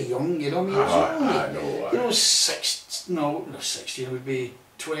very young, you know. I mean, I was only, I know. you know, 16 would be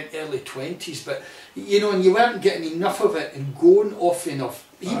early 20s, but you know, and you weren't getting enough of it and going off enough.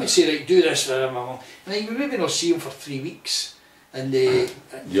 He would say, right, do this, and then you would maybe not see him for 3 weeks, and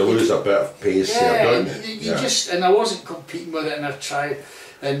you lose a bit of pace here, don't you? You just, and I wasn't competing with it, and I tried,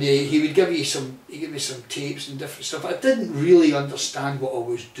 and he would give me some tapes and different stuff. I didn't really understand what I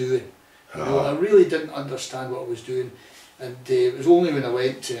was doing. You know, I really didn't understand what I was doing, and it was only when I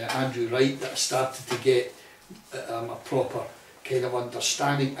went to Andrew Wright that I started to get a proper kind of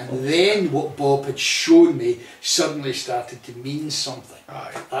understanding, and then what Bob had shown me suddenly started to mean something.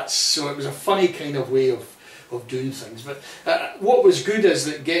 So it was a funny kind of way of doing things. But what was good is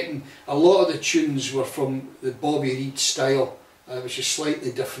that getting a lot of the tunes were from the Bobby Reid style, which is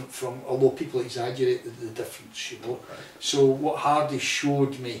slightly different from, although people exaggerate the difference, you know. So what Hardy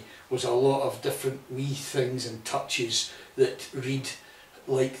showed me was a lot of different wee things and touches that Reid,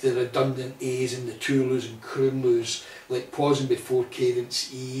 like the redundant A's and the Turloos and Croonloos, like pausing before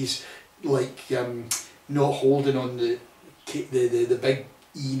cadence E's, like not holding on the big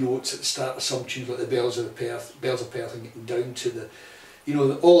E notes at the start of some tunes, like the Bells of Perth, and getting down to the, you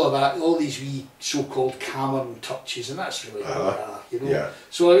know, all of that, all these wee so-called Cameron touches, and that's really what they are, you know. Yeah.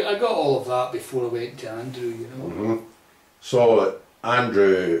 So I got all of that before I went to Andrew, you know. So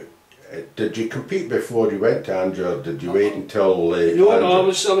Andrew, did you compete before you went to Andrew, or did you wait until No, I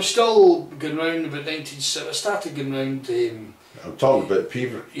was still going round about 1970. I started going round. I'm talking about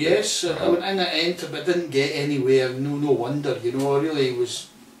Pembroke. Yes, I went in at Enter, but didn't get anywhere. No wonder, you know. I really was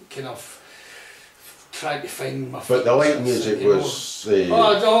kind of trying to find my feet. But the light music was...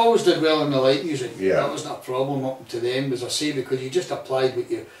 I always did well in the light music. Yeah. That wasn't a problem up to them, as I say, because you just applied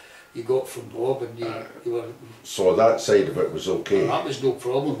what you got from Bob, and you were... So that side of it was okay? That was no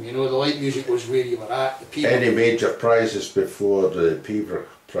problem, you know. The light music was where you were at. Any major prizes before the Pembroke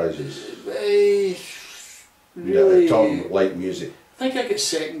prizes? Really, talking light music. I think I got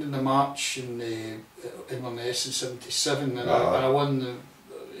second in the march in Inverness in '77, and I won the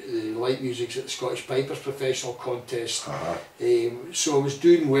light music at the Scottish Pipers'Persuasion professional contest. So I was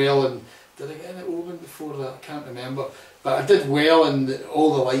doing well, and did I get in at Oban before that? I can't remember. But I did well in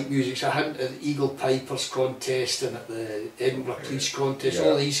all the light musics. I hadn't at the Eagle Pipers contest and at the Edinburgh Police contest.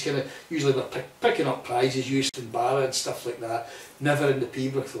 All these kind of, usually were picking up prizes, Euston Barra and stuff like that. Never in the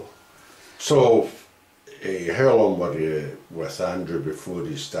Pembroke though. So, how long were you with Andrew before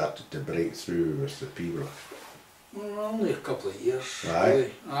you started to break through with the Pembroke? Only a couple of years.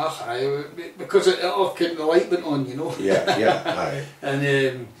 Aye. Really. Because the light went on, you know. Aye.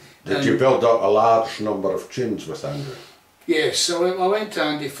 And did you build up a large number of tunes with Andrew? Yes, so I went to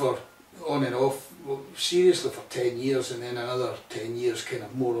Andy for on and off, well, seriously for 10 years, and then another 10 years kind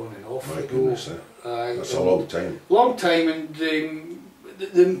of more on and off. My goodness, that's a long time. Long time, and the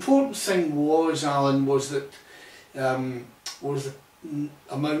important thing was, Alan, was that was the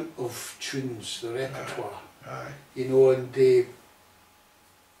amount of tunes, the repertoire. You know, and I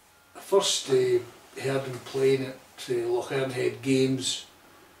first heard him playing at Lochernhead Games,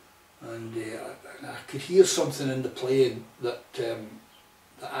 and I could hear something in the playing that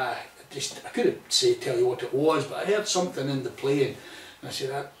I couldn't tell you what it was, but I heard something in the playing, and I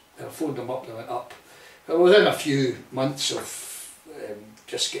said that, and I phoned him up and I went up. But within a few months of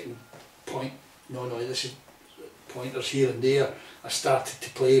just getting this is pointers here and there, I started to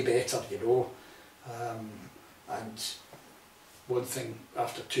play better, you know. And one thing,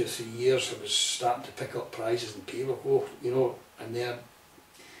 after 2 or 3 years, I was starting to pick up prizes in Pembroke, you know, and then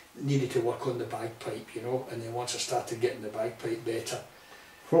needed to work on the bagpipe, you know, and then once I started getting the bagpipe better.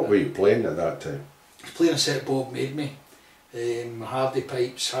 What were you playing at that time? I was playing a set Bob made me, Hardy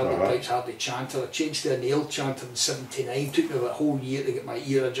Pipes, Hardy Chanter. I changed to a nail chanter in '79, took me about a whole year to get my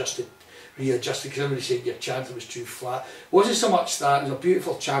ear adjusted readjusted because everybody said your chanter was too flat. It wasn't so much that, it was a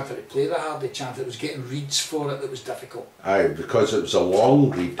beautiful chanter to play the Hardy chanter, it was getting reeds for it that was difficult. Aye, because it was a long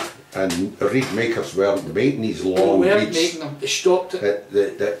reed, and reed makers weren't making these long They weren't reeds. making them, they stopped it.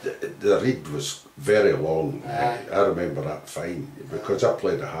 The reed was very long. Aye. I remember that fine, because I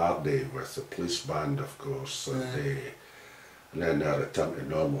played a Hardy with the police band, of course, and then I returned to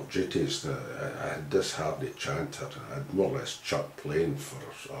normal duties. I had this Hardy chanter, I had more or less chucked playing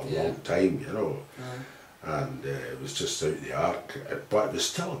for a long time, you know. And it was just out the arc, but it was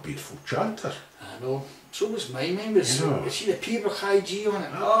still a beautiful chanter. I know. So was mine. Mine was, You know. you see the Pibroch high G on it.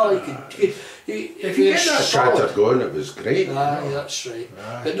 Oh, If you get that chanter going, it was great. Aye, you know. that's right.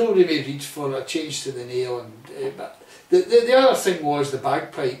 Aye. But nobody made reeds for it. I changed to the nail. And but the other thing was the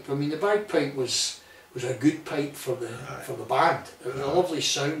bagpipe. I mean, the bagpipe was a good pipe for the band. It was a lovely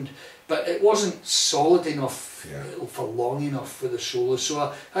sound, but it wasn't solid enough for long enough for the solo. So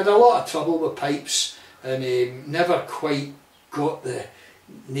I had a lot of trouble with pipes, and never quite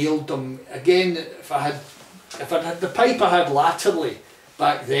nailed them. Again, if I'd had the pipe I had laterally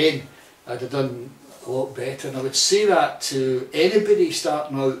back then, I'd have done a lot better. And I would say that to anybody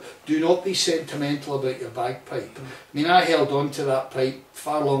starting out: do not be sentimental about your bagpipe. I mean, I held on to that pipe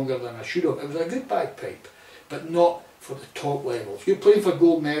far longer than I should have. It was a good bagpipe, but not for the top level. If you're playing for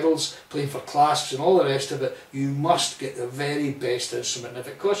gold medals, playing for clasps and all the rest of it, you must get the very best instrument. And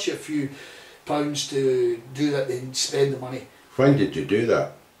if it costs you a few pounds to do that, then spend the money. When did you do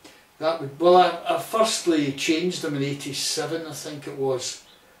that? Well, I firstly changed them in '87, I think it was.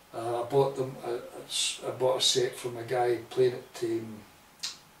 I bought them. I bought a set from a guy playing at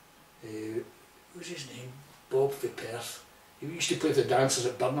what was his name? Bob from Perth. He used to play with the dancers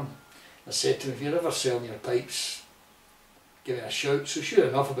at Burnham. I said to him, if you're ever selling your pipes, give me a shout. So sure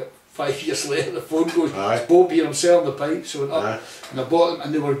enough, about 5 years later, the phone goes, it's Bob here, I'm selling the pipes. So I went up and I bought them,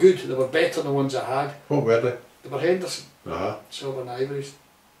 and they were good. They were better than the ones I had. What were they? They were Henderson, silver and ivories.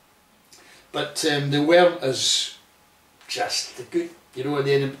 But they weren't as just good. You know, and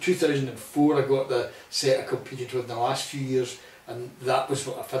then in 2004 I got the set I competed with in the last few years, and that was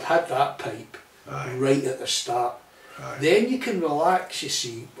what, if I'd had that pipe right at the start, then you can relax, you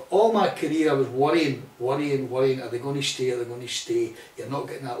see. But all my career I was worrying, are they going to stay, are they going to stay? You're not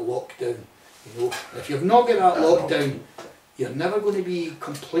getting that lockdown, you know. If you've not got that lockdown, you're never going to be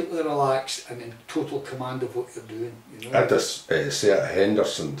completely relaxed and in total command of what you're doing, you know. I had this set of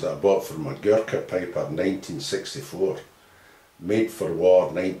Henderson that I bought from a Gurkha piper in 1964. Made for War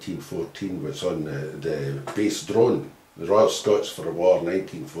 1914, was on the base drone, the Royal Scots for War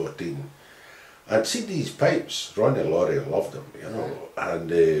 1914. I'd seen these pipes, Ronnie Laurie loved them, you know, and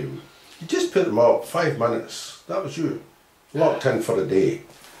you just put them up, 5 minutes, that was you, locked in for a day.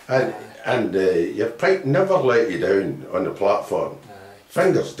 And your pipe never let you down on the platform.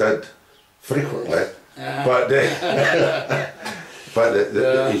 Fingers did, frequently, but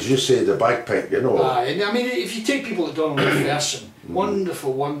as you say, the bagpipe, you know. And I mean, if you take people like Donald McPherson,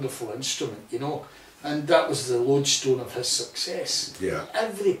 wonderful, wonderful instrument, you know, and that was the lodestone of his success. Yeah.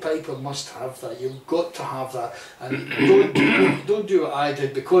 Every piper must have that. You've got to have that, and don't do what I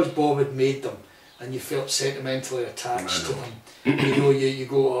did because Bob had made them, and you felt sentimentally attached to them. You know, you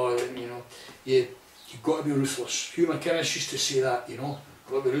go, oh, you know, you've got to be ruthless. Hugh McInnes used to say that, you know.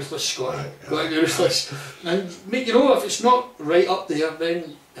 Got to be ruthless, Scotty. Got to be ruthless. And you know, if it's not right up there,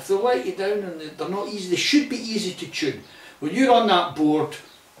 then if they let you down and they're not easy, they should be easy to tune. When you're on that board,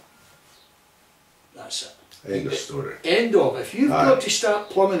 that's it. End of story. End of. If you've got to start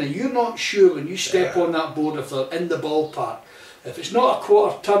plumbing and you're not sure when you step on that board if they're in the ballpark, if it's not a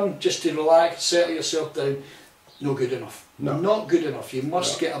quarter turn just to relax, settle yourself down, no good enough. No. Not good enough. You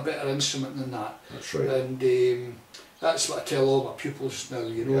must get a better instrument than that. That's right. And that's what I tell all my pupils now,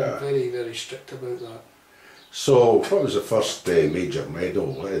 you know, I'm very, very strict about that. So, what was the first major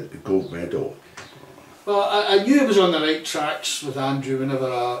medal, gold medal? Well, I knew I was on the right tracks with Andrew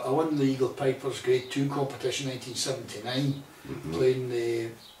whenever I won the Eagle Pipers Grade 2 competition in 1979, playing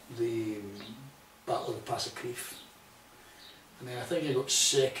the Battle of the Passacreef. And then I think I got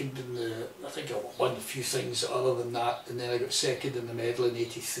second in I think I won a few things other than that, and then I got second in the medal in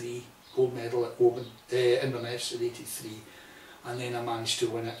 '83. Gold medal at Oban, Inverness in '83, and then I managed to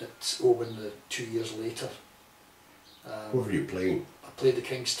win it at Oban 2 years later. What were you playing? I played the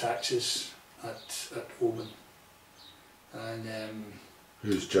King's Taxes at Oban, and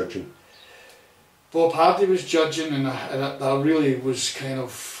who's judging? Bob Hardy was judging, and I really was kind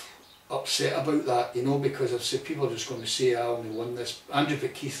of upset about that, you know, because I've said people are just going to say I only won this. Andrew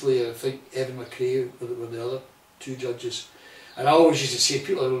Keithley, I think Evan McRae were the other two judges. And I always used to say,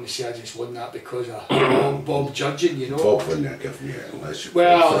 people are only say I just won that because of Bob judging, you know. Bob wouldn't have given you it unless you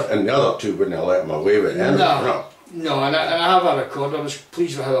well, and the other two wouldn't have let him away with it. No, and I have a record. I was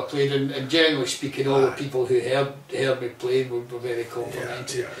pleased with how I played, and generally speaking, all the people who heard me playing were very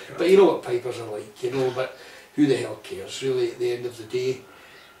complimentary. But you know what pipers are like, you know. But who the hell cares, really? At the end of the day,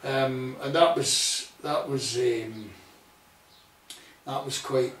 and that was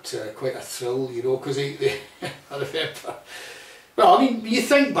quite a thrill, you know, because I remember. Well, I mean, you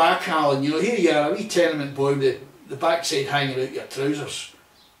think back, Alan. You know, here you are, a wee tenement boy with the backside hanging out your trousers.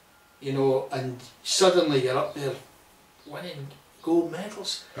 You know, and suddenly you're up there winning gold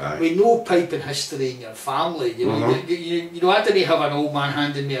medals with no piping history in your family. You know, you know, I didn't have an old man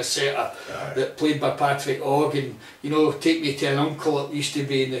handing me a setter that played by Patrick Ogg, and you know, take me to an uncle that used to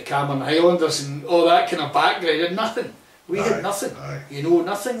be in the Cameron Highlanders and all that kind of background, and nothing. We had nothing. You know,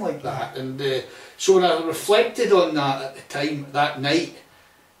 nothing like that. And so when I reflected on that at the time, that night,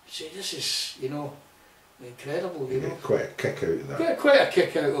 I said, this is, you know, incredible, you know. Quite a kick out of that. Yeah, quite a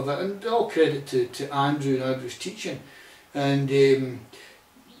kick out of it, and all credit to Andrew and Andrew's teaching. And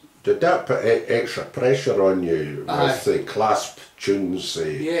did that put extra pressure on you with the clasp tunes,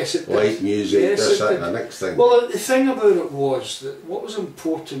 light music, this, that and the next thing? Well, the thing about it was that what was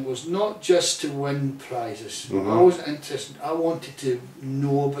important was not just to win prizes. I wasn't interested, I wanted to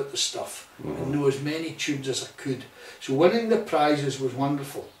know about the stuff and know as many tunes as I could. So winning the prizes was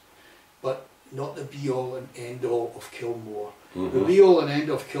wonderful, but not the be-all and end-all of Kilmore. The be-all and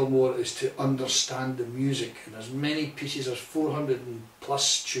end-all of Kilmore is to understand the music, and as many pieces as 400 and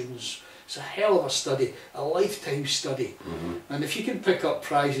plus tunes. It's a hell of a study, a lifetime study. And if you can pick up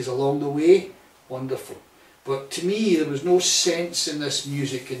prizes along the way, wonderful. But to me, there was no sense in this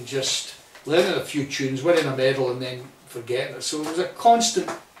music in just learning a few tunes, winning a medal and then forgetting it. So it was a constant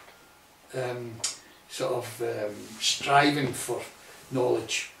striving for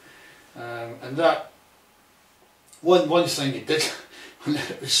knowledge. And that one thing it did when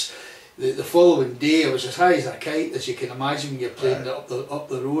it was the following day, I was as high as a kite, as you can imagine when you're playing up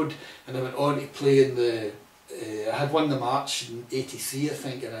the road, and I went on to play in the I had won the march in '83, I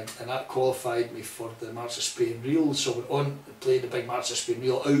think, and that qualified me for the March of Spain Reel. So I went on and played the big March of Spain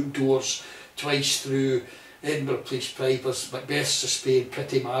Reel outdoors twice through Edinburgh Police Pipers, Macbeth's of Spain,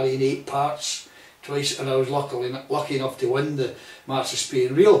 Pretty Mary in 8 parts twice, and I was lucky enough to win the March of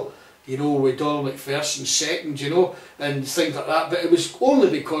Spain Reel, you know, with Donald McPherson second, you know, and things like that. But it was only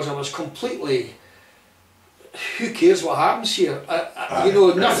because I was completely, who cares what happens here? You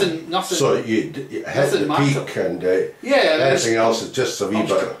know, nothing. So you hit the peak, and anything else is just a wee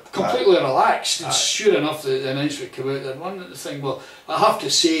bit. Completely relaxed, and sure enough, the announcement came out. And one thing, well, I have to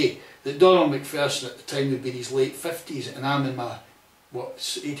say that Donald McPherson at the time would be in his late 50s, and I'm in my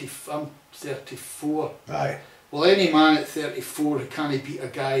I'm 34. Well, any man at 34 who can't beat a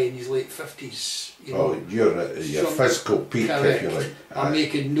guy in his late 50s, you know. You're at your physical peak, if you like. I'm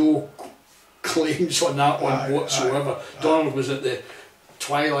making no claims on that one whatsoever. Donald was at the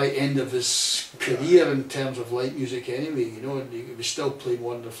twilight end of his career in terms of light music anyway, you know, and he was still playing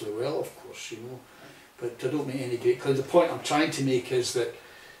wonderfully well, of course, you know. But I don't make any great claims. The point I'm trying to make is that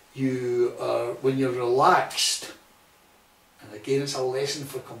you when you're relaxed, and again it's a lesson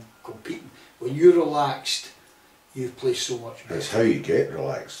for competing, when you're relaxed, you play so much better. It's how you get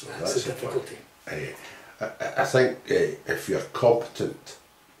relaxed. That's the difficulty. I think if you're competent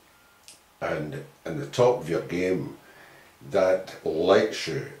and in the top of your game, that lets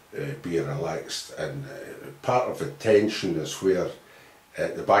you be relaxed, and part of the tension is where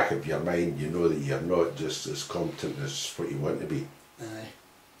at the back of your mind you know that you're not just as competent as what you want to be.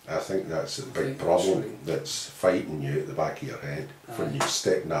 I think that's a big problem that's fighting you at the back of your head when you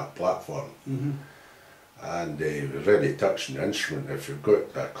step on that platform. And we've already touched on the instrument. If you've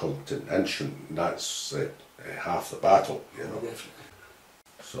got a competent instrument, that's half the battle, you know.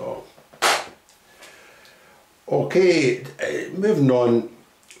 So, okay, moving on.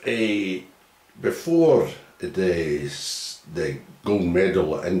 Before the gold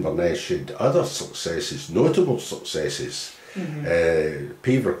medal at Inverness, you had other successes, notable successes,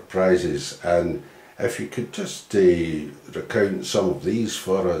 Pibroch prizes, and if you could just recount some of these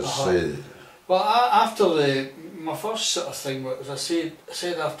for us. Well, after my first sort of thing was, I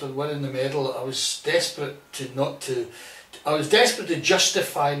said after winning the medal, I was desperate to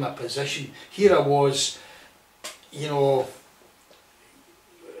justify my position. Here I was, you know,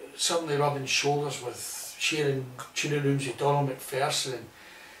 suddenly rubbing shoulders with, sharing tuning rooms with Donald McPherson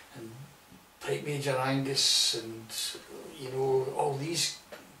and Pipe Major Angus, and you know, all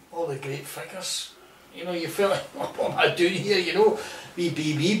the great figures. You know, you felt like, what am I doing here, you know, wee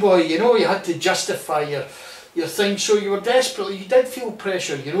BB boy, you know, you had to justify your thing. So you were desperately, you did feel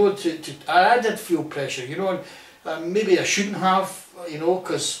pressure, you know, I did feel pressure, you know, and maybe I shouldn't have, you know,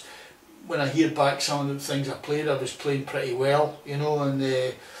 because when I hear back some of the things I played, I was playing pretty well, you know, and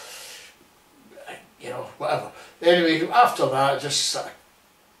you know, whatever. Anyway, after that, I just sort of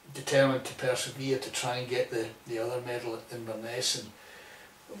determined to persevere to try and get the other medal at Inverness, and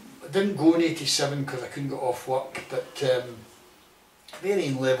I didn't go in '87 because I couldn't get off work, but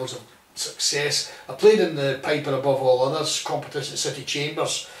varying levels of success. I played in the Piper Above All Others competition at City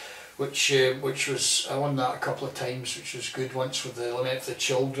Chambers, which was, I won that a couple of times, which was good, once with the Lament for the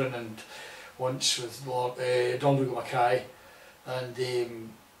Children and once with Donald Mackay, and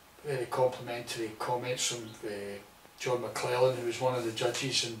very complimentary comments from John McClellan, who was one of the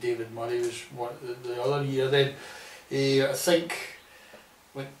judges, and David Murray was one the other year. Then I think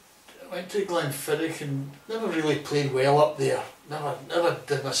went to Glenfiddich and never really played well up there. Never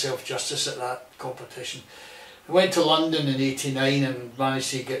did myself justice at that competition. I went to London in '89 and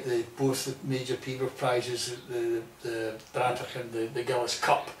managed to get both the major Peever prizes, the Braddock and the Gillis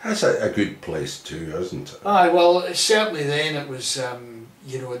Cup. That's a good place too, isn't it? Aye, well, certainly then it was,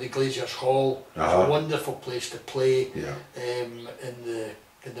 you know, the Glaziers Hall. It was a wonderful place to play. Yeah.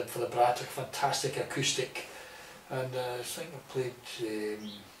 For the Braddock, fantastic acoustic, and I think I played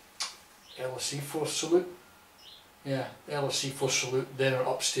LSE Force Salute. Yeah, LSE Force Salute. Then I went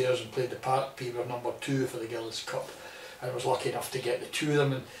upstairs and played the Park Peever #2 for the Gillis Cup, and I was lucky enough to get the two of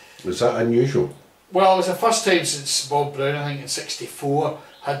them. And was that unusual? well, it was the first time since Bob Brown, I think in '64,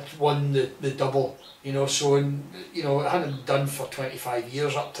 had won the double. You know, so you know, it hadn't been done for 25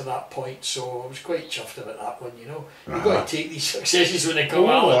 years up to that point, so I was quite chuffed about that one. You know, you've got to take these successes when they come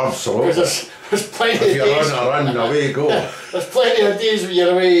out. Oh, absolutely. Because there's plenty If of you're days. on a run, away you go. There's plenty of days when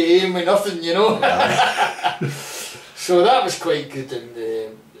you're away aim with nothing, you know. So that was quite good,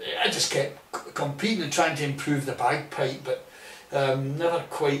 and I just kept competing and trying to improve the bagpipe, but never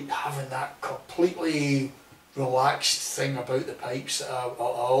quite having that completely relaxed thing about the pipes that I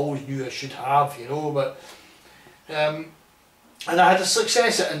always knew I should have, you know. But and I had a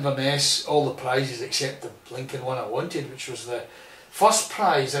success at Inverness, all the prizes except the Lincoln one I wanted, which was the first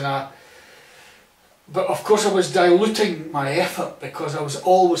prize, but of course I was diluting my effort because I was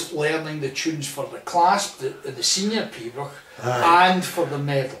always learning the tunes for the clasp, the senior Pibroch, and for the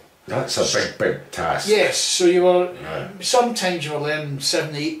medal. That's a big task. Yes, so you were, sometimes you were learning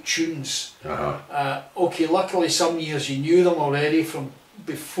 7, 8 tunes. Okay, luckily some years you knew them already from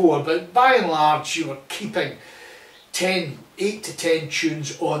before, but by and large you were keeping 8 to 10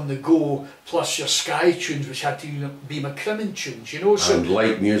 tunes on the go, plus your Sky tunes, which had to be McCrimmon tunes, you know. So, and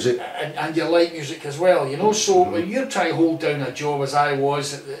light music. And your light music as well, you know. So when you're trying to hold down a job as I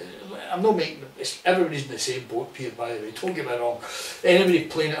was, I'm not making, everybody's in the same boat here, by the way, don't get me wrong. Anybody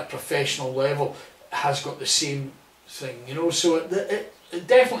playing at a professional level has got the same thing, you know. So it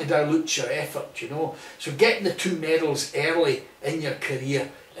definitely dilutes your effort, you know. So getting the 2 medals early in your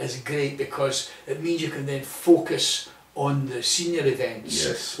career is great, because it means you can then focus on the senior events.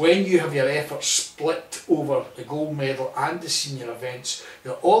 Yes. When you have your effort split over the gold medal and the senior events,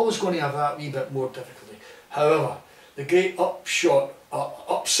 you're always going to have that wee bit more difficulty. However, the great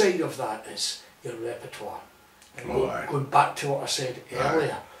upside of that is your repertoire. And going back to what I said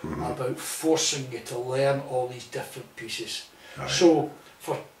earlier about forcing you to learn all these different pieces. So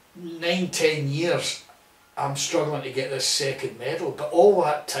for 9-10 years I'm struggling to get this second medal, but all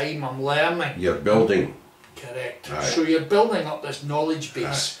that time I'm learning. You're building. Correct. So you're building up this knowledge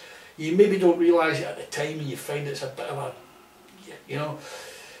base. You maybe don't realise it at the time, and you find it's a bit of a, you know.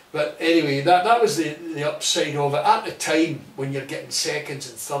 But anyway, that was the upside of it. At the time, when you're getting seconds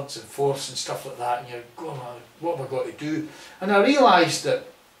and thirds and fourths and stuff like that, and you're going, what have I got to do? And I realised that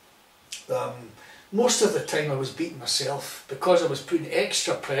most of the time I was beating myself, because I was putting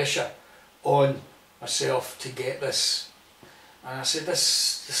extra pressure on myself to get this. And I said, there's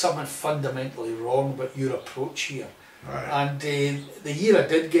something fundamentally wrong about your approach here. And the year I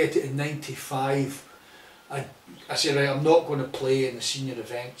did get it in '95, I said, right, I'm not going to play in the senior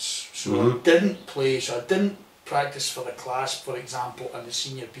events. So I didn't play, so I didn't practice for the clasp, for example, and the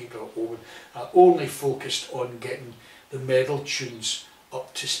senior people at Owen. I only focused on getting the medal tunes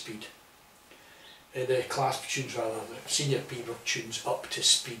up to speed. The clasp tunes rather, the senior people tunes up to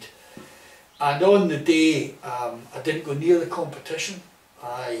speed. And on the day, I didn't go near the competition.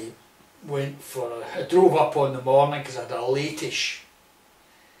 I drove up on the morning because I had a latish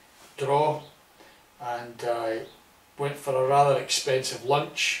draw, and I went for a rather expensive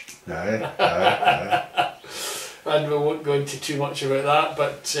lunch. And we won't go into too much about that,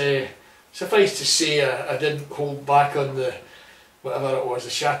 but suffice to say I didn't hold back on the whatever it was, the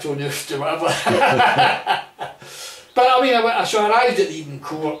Chateau Neuf or whatever. But I mean, so I arrived at the Eden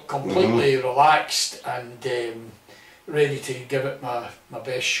Court completely relaxed and ready to give it my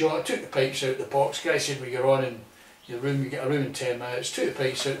best shot. I took the pipes out of the box. The guy said, well, you're on in your room, you get a room in 10 minutes. Took the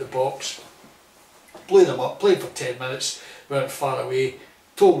pipes out of the box, blew them up, played for 10 minutes, weren't far away,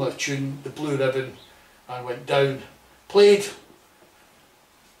 told them the tune, the blue ribbon, and went down, played.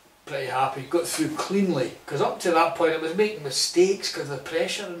 Pretty happy, got through cleanly, because up to that point I was making mistakes because of the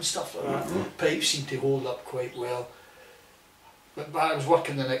pressure and stuff like that. Pipes seemed to hold up quite well. But I was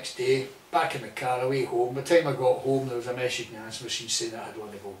working the next day, back in the car, away home. By the time I got home there was a message in the answer machine saying that I had won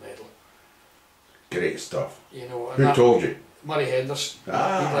the gold medal. Great stuff. You know, who told you? Murray Henderson. He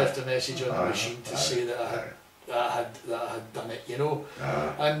left a message on the machine to say that I had done it, you know.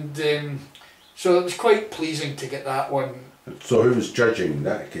 And so it was quite pleasing to get that one. So who was judging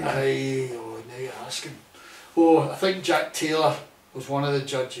that case? Now you're asking. Oh, I think Jack Taylor was one of the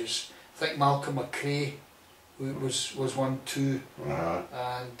judges. I think Malcolm McRae was one too.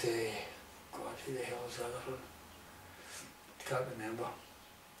 And God, who the hell was the other one? Can't remember.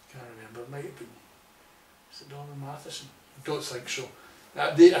 It might have been. Is it Donald Matheson? I don't think so. I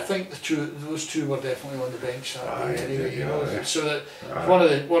think those two were definitely on the bench that day anyway, you know. So that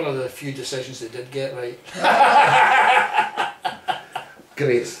one of the few decisions they did get right.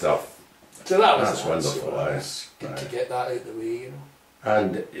 Great stuff. So that's wonderful. So it was good to get that out of the way, you know.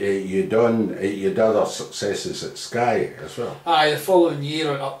 And you'd other successes at Sky as well. The following year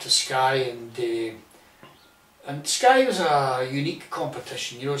I went up to Sky, and Sky was a unique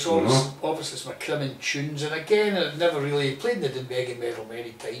competition, you know. It's always obviously it's my Crimin tunes, and again I'd never really played in the Dunvegan medal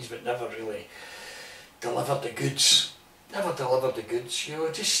many times, but never really delivered the goods. You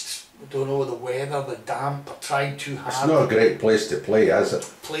know. Just I don't know, the weather, the damp, or trying too hard. It's not a great place to play, is it?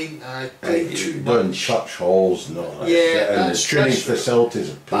 Playing too much. In church halls and all that. Yeah, and the training facilities.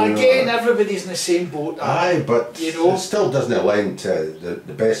 But again, everybody's in the same boat. Aye, but you know, it still doesn't lend to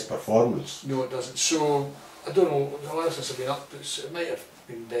the best performance. No, it doesn't. So I don't know how long since I've been up. It might have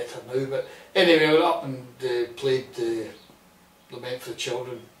been better now, but anyway, I went up and played the Lament for the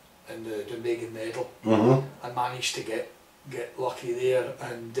Children in the Dunvegan medal. I managed to get lucky there,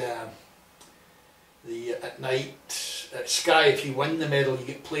 and at night at Sky, if you win the medal you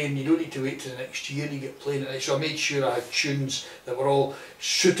get playing, you don't need to wait till the next year, you get playing at night. So I made sure I had tunes that were all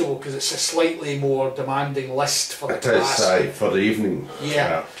suitable, because it's a slightly more demanding list for the class. For the evening.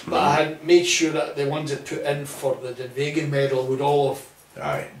 Yeah, but I had made sure that the ones I put in for the Dunvegan medal would all have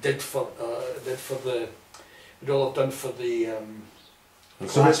would all have done for the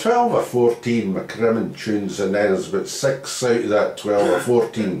so there's 12 or 14 McCrimmon tunes, and then there's about 6 out of that 12 or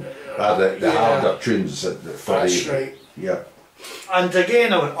 14 are the harder tunes for that's the right. Yeah. And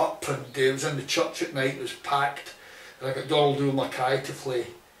again I went up, and it was in the church at night, it was packed, and I got Donald Dule Mackay to play,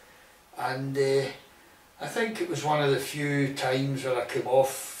 and I think it was one of the few times where I came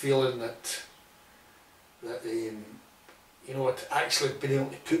off feeling that you know, I'd actually been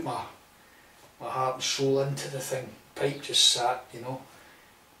able to put my heart and soul into the thing. Pipe just sat, you know.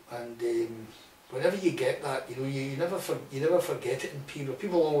 And whenever you get that, you know, you never forget it in people.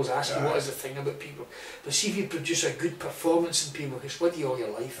 People always ask you what is the thing about people, but see if you produce a good performance in people, it's with you all your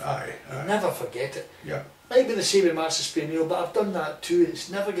life. You never forget it. Yeah. Might be the same in Pipers'Persuasion, but I've done that too. It's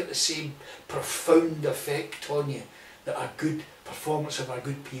never got the same profound effect on you that a good performance of a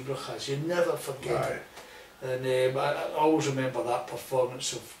good people has. You never forget it. And I always remember that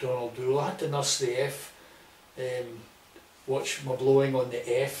performance of Donald Dule. I had to nurse the F. Watch my blowing on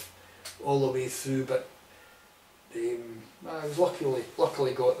the F all the way through, but I was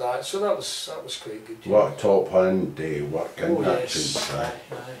luckily got that, so that was quite good. What top hand work in that yes.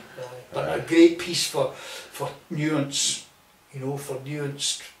 But a great piece for nuance, you know, for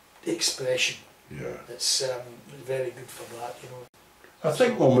nuanced expression. Yeah, it's very good for that, you know. I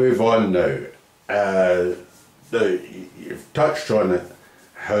think we'll move on now. You've touched on it,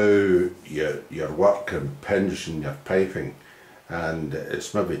 how your work impinged on your piping, and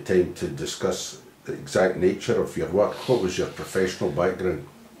it's maybe time to discuss the exact nature of your work. What was your professional background?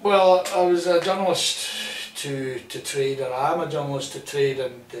 Well, I was a journalist to trade, or I am a journalist to trade,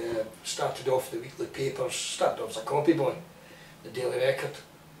 and started off the weekly papers, started off as a copy boy, the Daily Record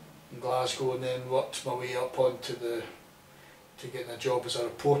in Glasgow, and then worked my way up onto to getting a job as a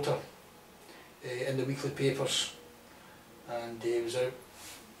reporter in the weekly papers, and was out,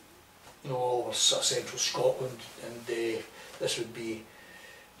 you know, all over sort of central Scotland, and this would be,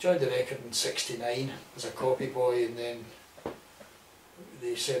 joined the Record in '69 as a copy boy, and then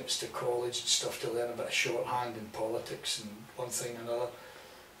they sent us to college and stuff to learn a bit of shorthand and politics and one thing and another,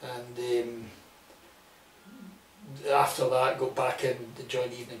 and after that, got back in to join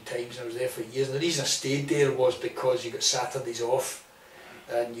the Evening Times, and I was there for years. And the reason I stayed there was because you got Saturdays off,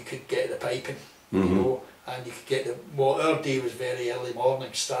 and you could get the piping, you know, and you could get the, well, our day was very early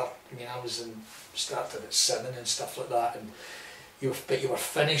morning start. I mean, I was started at 7 and stuff like that, and but you were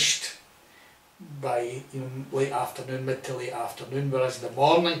finished by, you know, late afternoon, mid to late afternoon, whereas the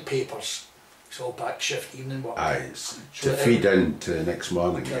morning papers, it's all back shift evening work. Aye, to feed into the next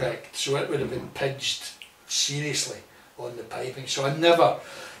morning. Correct. Yeah. So it would have been pidged seriously on the piping. So I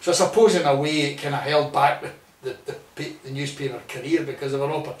suppose in a way it kind of held back the newspaper career, because there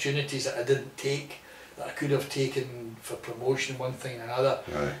were opportunities that I didn't take that I could have taken for promotion, one thing and another.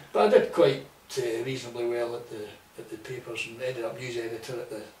 Aye. But I did quite reasonably well at the papers, and ended up news editor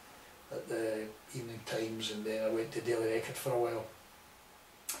at the Evening Times, and then I went to Daily Record for a while.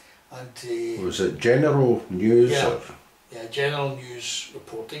 And was it general news? Yeah, or? Yeah, general news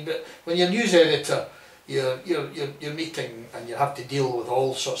reporting. But when you're news editor, you're meeting, and you have to deal with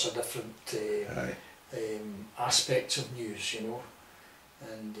all sorts of different aspects of news, you know,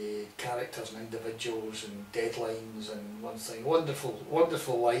 and characters and individuals and deadlines and one thing.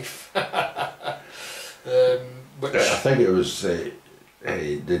 Wonderful life. Which I think it was the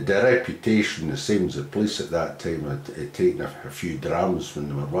reputation, the same as the police at that time, had taken a few drams when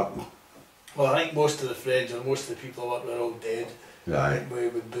they were working. Well, I think most of the friends and most of the people that were all dead. Right.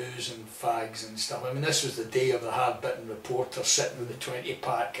 With booze and fags and stuff. I mean, this was the day of the hard-bitten reporter sitting with the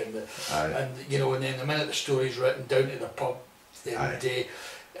 20-pack and you know, and then the minute the story's written, down to the pub, and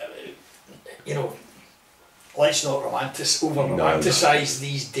you know, let's not over-romanticise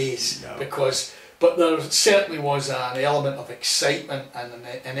these days, because. But there certainly was an element of excitement and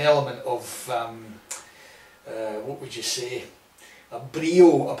an element of, what would you say, a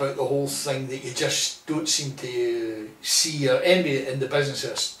brio about the whole thing that you just don't seem to see. Or anybody in the business,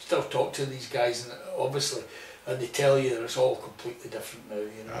 I still talk to these guys, and obviously, and they tell you that it's all completely different now,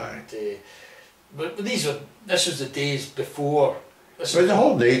 you know. And, but this was the days before. But the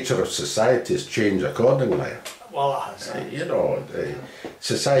whole nature of society has changed accordingly. Well, it has. You know,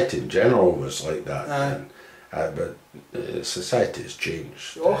 society in general was like that, but society has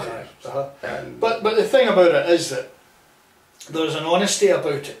changed. But the thing about it is that there's an honesty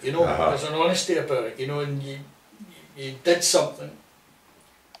about it, you know. There's an honesty about it, you know, and you did something,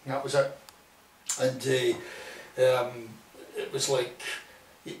 that was it. And it was like,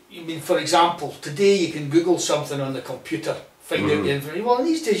 I mean, for example, today you can Google something on the computer, find out the information. Well,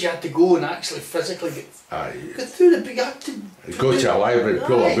 these days you had to go and actually physically get through the, you had to go to a library,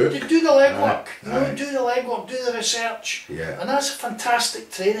 pull a book, do the legwork, you know, do the legwork, do the research, and that's fantastic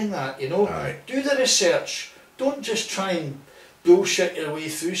training. That, you know, do the research. Don't just try and bullshit your way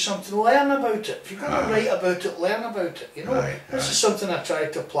through something. Learn about it. If you're going to write about it, learn about it. You know, this is something I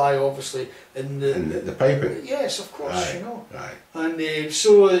tried to apply, obviously, in the piping. Yes, of course, you know. And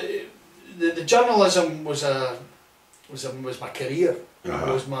so the journalism was my career. It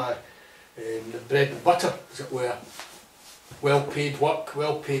was my the bread and butter, as it were. Well paid work,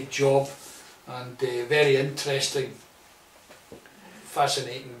 well paid job, and very interesting,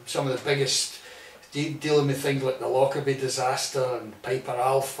 fascinating. Some of the biggest, dealing with things like the Lockerbie disaster and Piper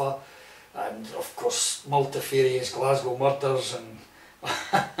Alpha, and of course multifarious Glasgow murders and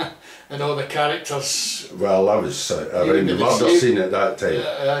and all the characters. Well, I was around the murder scene at that time.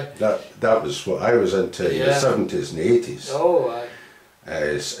 That was what I was into in the 70s and 80s. Oh, aye.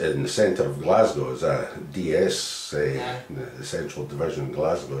 In the centre of Glasgow, as a DS, the Central Division in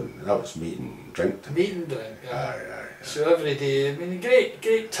Glasgow, and that was meat and drink. Meat and drink, So every day, I mean,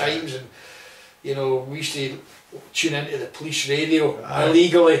 great times, and you know, we used to tune into the police radio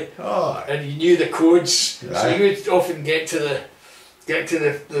illegally, and you knew the codes, so you would often get to the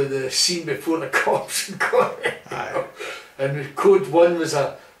scene before the cops had got it. And code 1 was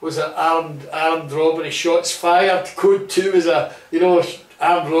an armed robbery, shots fired. Code 2 was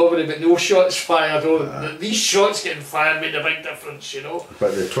armed robbery but no shots fired. These shots getting fired made a big difference, you know.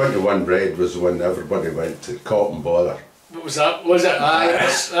 But the 21 Bread was when everybody went to cop and bother. What was that? Was it?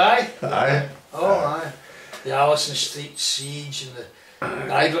 Aye. Aye. Aye. The Allison Street siege and the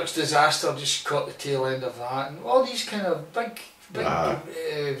Ibrox disaster just caught the tail end of that, and all these kind of big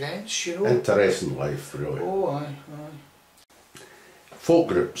events, you know. Interesting life, really. Oh, aye. Folk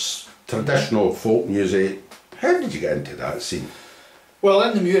groups, traditional folk music. How did you get into that scene? Well,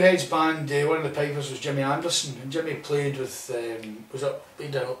 in the Muirheads band, one of the pipers was Jimmy Anderson, and Jimmy played with, he's a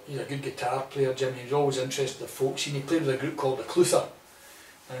good guitar player, Jimmy. He was always interested in the folk scene. He played with a group called the Clutha,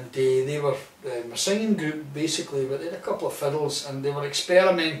 and they were a singing group basically, but they had a couple of fiddles, and they were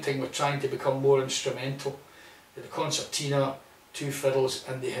experimenting with trying to become more instrumental. They had a concertina, 2 fiddles,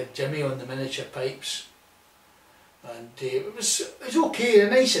 and they had Jimmy on the miniature pipes. and it was okay,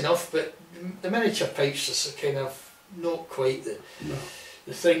 nice enough, but the miniature pipes is kind of not quite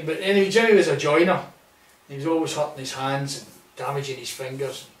the thing. But anyway, Jimmy was a joiner. He was always hurting his hands and damaging his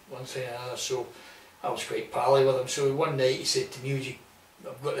fingers, one thing and another, so I was quite pally with him. So one night he said to me, "Would you,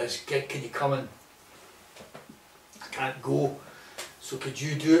 I've got this gig, can you come in? I can't go, so could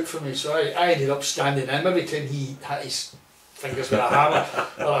you do it for me?" So I ended up standing in. Every time he hit his fingers with a hammer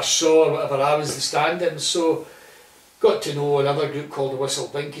or a saw or whatever, I was the stand-in. So got to know another group called the Whistle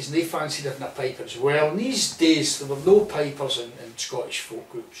Binkies, and they fancied having a piper as well. And these days there were no pipers in Scottish folk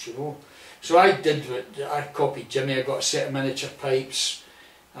groups, you know. So I copied Jimmy. I got a set of miniature pipes,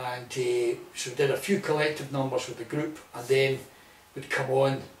 and so did a few collective numbers with the group, and then would come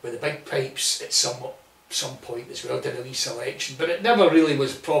on with the big pipes at some point as well. Did a wee selection, but it never really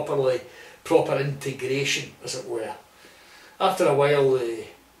was proper integration, as it were. After a while, the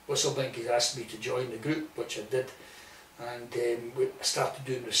Whistle Binkies asked me to join the group, which I did, and I started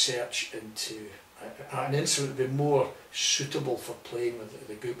doing research into an instrument that would be more suitable for playing with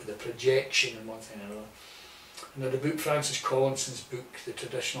the group, with the projection and one thing or another. And I read the book, Francis Collinson's book, The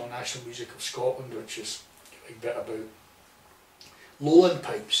Traditional National Music of Scotland, which is a bit about lowland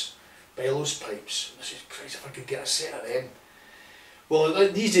pipes, bellows pipes. And I said, Christ, if I could get a set of them.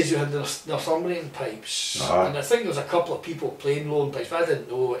 Well, these days we had the Northumbrian pipes, and I think there was a couple of people playing lowland pipes, but I didn't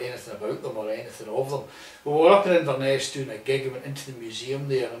know anything about them or anything of them. Well, we were up in Inverness doing a gig, and went into the museum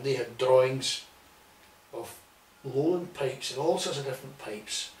there, and they had drawings of lowland pipes and all sorts of different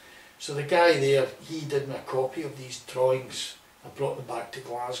pipes. So the guy there, he did me a copy of these drawings. I brought them back to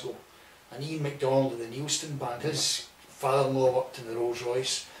Glasgow, and Ian MacDonald of the Neilston Band, his father-in-law worked in the Rolls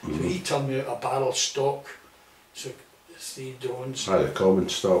Royce, so he turned me out a barrel stock. So it's the drones. The common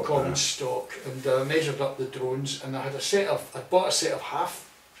stock. Common stock, and I measured up the drones, and I had I bought a set of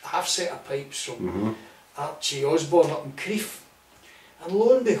half set of pipes from Archie Osborne up in Crieff. And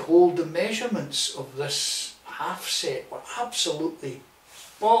lo and behold, the measurements of this half set were absolutely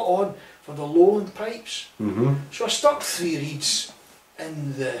spot on for the lowland pipes. So I stuck 3 reeds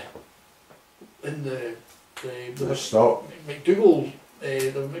in the stock. McDougall,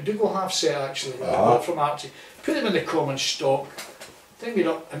 the McDougall half set actually that I bought from Archie. Put them in the common stock, then went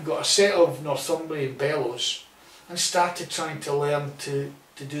up and got a set of Northumbrian bellows, and started trying to learn to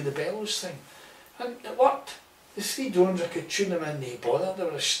do the bellows thing, and it worked. The 3 drones, I could tune them in, no bother, they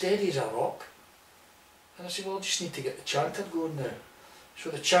were as steady as a rock. And I said, well, I just need to get the chanter going now. So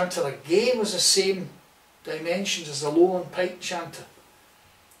the chanter again was the same dimensions as the lowland pipe chanter.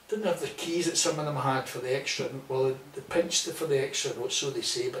 Didn't have the keys that some of them had for the extra, well, they pinched it for the extra notes, so they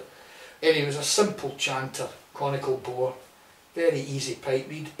say, but anyway, it was a simple chanter, conical bore, very easy pipe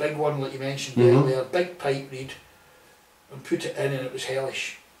reed, big one like you mentioned earlier, big pipe reed, and put it in and it was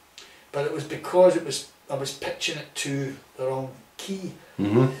hellish. But it was because I was pitching it to the wrong key.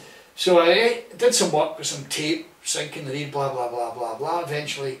 So I did some work with some tape, syncing the reed, blah blah blah blah blah,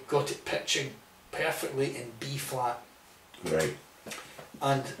 eventually got it pitching perfectly in B flat. Right.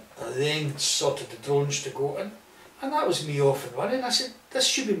 And I then sorted the drones to go in, and that was me off and running. I said, this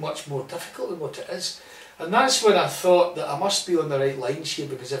should be much more difficult than what it is. And that's when I thought that I must be on the right lines here,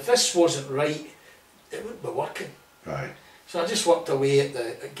 because if this wasn't right, it wouldn't be working. Right. So I just worked away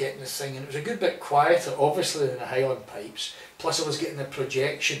at getting the thing, and it was a good bit quieter, obviously, than the Highland pipes. Plus I was getting the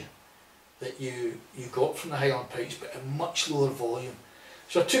projection that you got from the Highland pipes, but at much lower volume.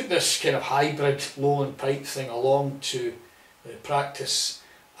 So I took this kind of hybrid lowland pipe thing along to practice,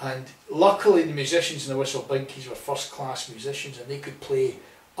 and luckily the musicians in the Whistle Binkies were first class musicians, and they could play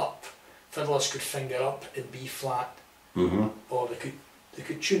up. Fiddlers could finger up in B flat, or they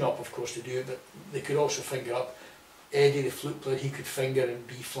could tune up, of course, to do it, but they could also finger up. Eddie, the flute player, he could finger in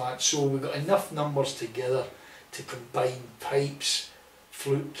B flat. So we got enough numbers together to combine pipes,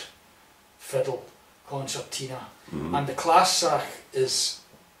 flute, fiddle, concertina, and the Classic is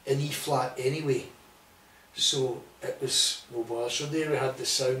in E flat anyway. So it was so there we had the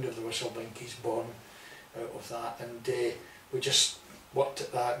sound of the Whistle Binkies born out of that, and we just worked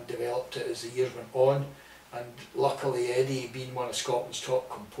at that and developed it as the years went on. And luckily, Eddie, being one of Scotland's top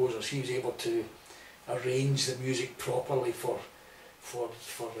composers, he was able to arrange the music properly for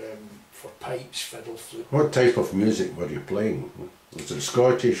pipes, fiddle, flute. What type of music were you playing? Was it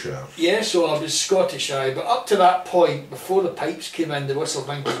Scottish or? Yeah, so I was Scottish, but up to that point, before the pipes came in, the Whistle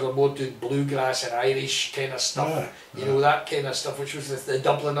Binkies were more doing bluegrass and Irish kind of stuff, you know, that kind of stuff, which was the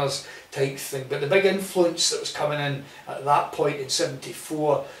Dubliners type thing. But the big influence that was coming in at that point in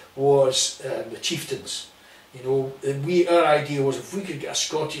 '74 was the Chieftains. You know, and our idea was if we could get a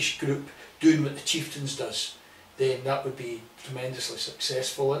Scottish group doing what the Chieftains does, then that would be tremendously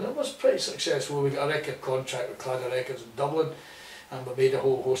successful, and it was pretty successful. We got a record contract with Claddagh Records in Dublin, and we made a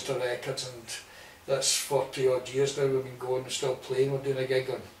whole host of records, and that's 40 odd years now we've been going and still playing. We're doing a gig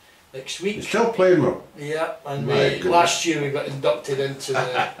on next week. You're still playing them? Yeah, and last year we got inducted into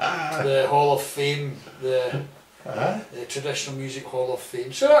the Hall of Fame, the Traditional Music Hall of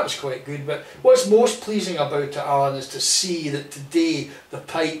Fame, so that was quite good. But what's most pleasing about it, Alan, is to see that today the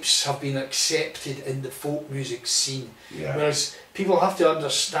pipes have been accepted in the folk music scene. Yeah. Whereas people have to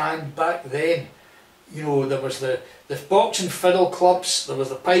understand, back then, you know, there was the box and fiddle clubs, there was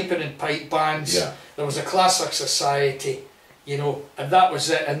the piping and pipe bands, there was a classic society, you know, and that was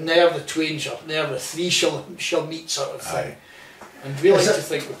it, and there the twain shall, there the three shall meet, sort of thing. And we like to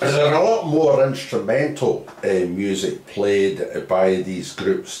think... Is there a lot more instrumental music played by these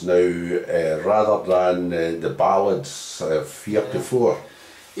groups now, rather than the ballads of heretofore?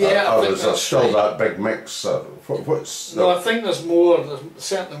 Yeah, or is there still that big mix? What's no, I think there's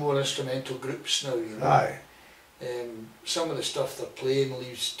certainly more instrumental groups now, you know. Aye. Some of the stuff they're playing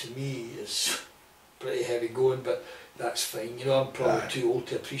leaves, to me, is pretty heavy going, but that's fine, you know, I'm probably too old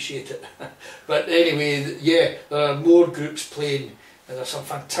to appreciate it. But anyway, yeah, there are more groups playing, and there's some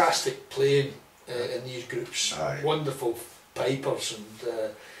fantastic playing in these groups. Wonderful pipers,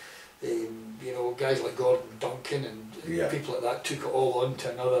 and you know, guys like Gordon Duncan and people like that took it all on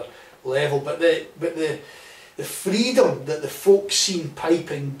to another level. But the freedom that the folk scene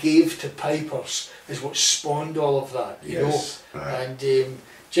piping gave to pipers is what spawned all of that, you know. And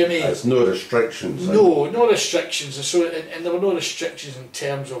Jimmy, there's no restrictions. No restrictions. And there were no restrictions in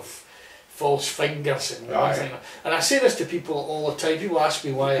terms of false fingers and everything. And I say this to people all the time. People ask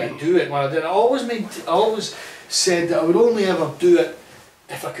me why I do it. When I did it, I always said that I would only ever do it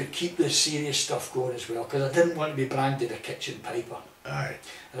if I could keep the serious stuff going as well, because I didn't want to be branded a kitchen piper. And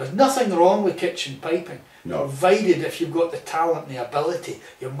there's nothing wrong with kitchen piping, provided if you've got the talent and the ability,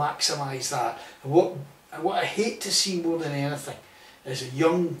 you maximise that. And what I hate to see more than anything is a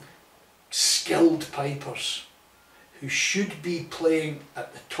young, skilled pipers who should be playing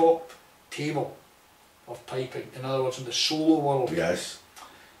at the top table of piping, in other words in the solo world,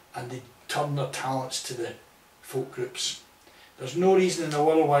 and they turn their talents to the folk groups. There's no reason in the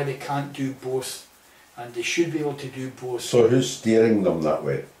world why they can't do both, and they should be able to do both. So who's steering them that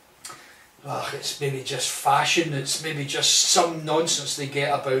way? It's maybe just fashion, it's maybe just some nonsense they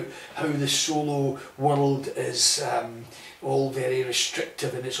get about how the solo world is all very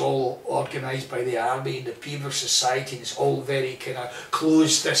restrictive, and it's all organised by the army and the Piper Society, and it's all very kind of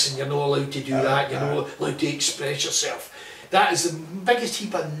closed this, and you're not allowed to do that, you're not allowed to express yourself. That is the biggest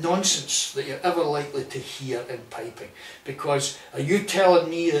heap of nonsense that you're ever likely to hear in piping. Because are you telling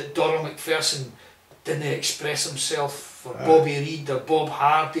me that Donald McPherson didn't express himself, for Bobby Reid or Bob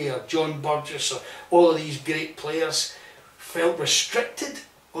Hardy or John Burgess, or all of these great players felt restricted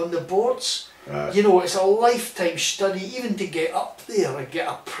on the boards? You know, it's a lifetime study. Even to get up there and get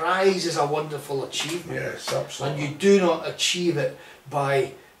a prize is a wonderful achievement. Yes, absolutely. And you do not achieve it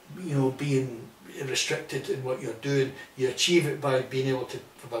by, you know, being restricted in what you're doing. You achieve it by being able to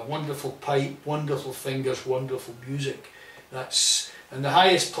have a wonderful pipe, wonderful fingers, wonderful music. And the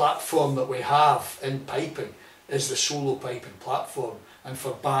highest platform that we have in piping is the solo piping platform, and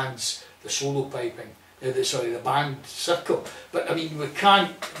for bands, the solo piping, the band circle. But I mean,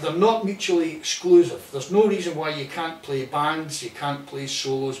 they're not mutually exclusive. There's no reason why you can't play bands, you can't play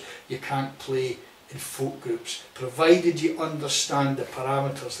solos, you can't play in folk groups, provided you understand the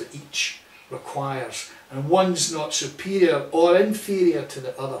parameters that each requires, and one's not superior or inferior to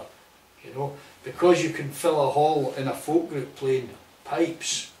the other, you know. Because you can fill a hall in a folk group playing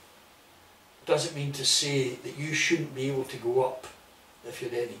pipes doesn't mean to say that you shouldn't be able to go up if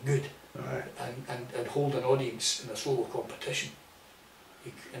you're any good and hold an audience in a solo competition.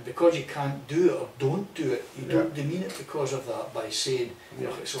 And because you can't do it or don't do it, you don't demean it because of that by saying,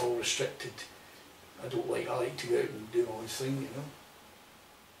 look, it's all restricted, I like to go out and do my own thing, you know.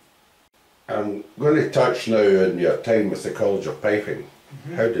 I'm going to touch now on your time with the College of Piping.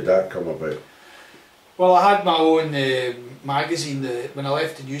 How did that come about? Well, I had my own magazine. When I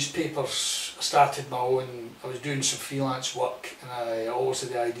left the newspapers, I started my own. I was doing some freelance work, and I always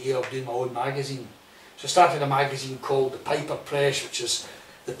had the idea of doing my own magazine. So I started a magazine called the Piper Press, which is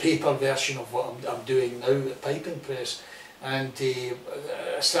the paper version of what I'm doing now at Piping Press. And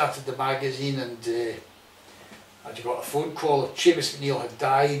I started the magazine, and I got a phone call. Seamus McNeill had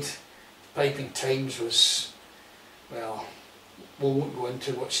died. Piping Times was, well, we won't go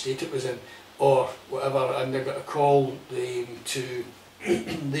into what state it was in or whatever, and I got a call they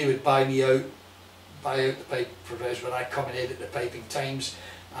would buy out the Piper Press when I come and edit the Piping Times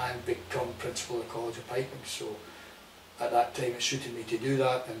and become principal of the College of Piping. So at that time it suited me to do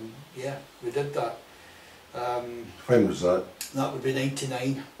that, and yeah, we did that. When was that? That would be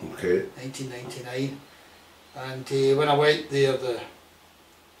 99. Okay. 1999. And when I went there, there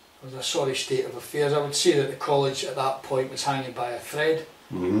was a sorry state of affairs. I would say that the college at that point was hanging by a thread.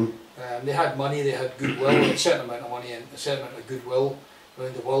 They had money, they had goodwill, a certain amount of money and a certain amount of goodwill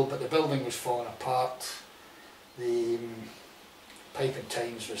around the world, but the building was falling apart. The Pipe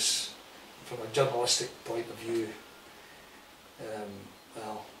Times was, from a journalistic point of view,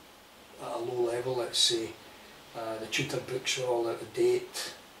 well, at a low level, let's say. The tutor books were all out of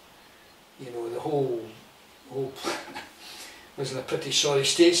date. You know, the whole was in a pretty sorry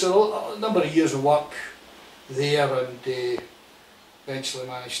state. So a number of years of work there, and eventually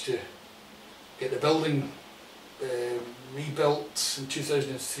managed to get the building rebuilt in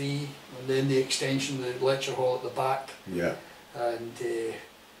 2003, and then the extension of the lecture hall at the back. Yeah. And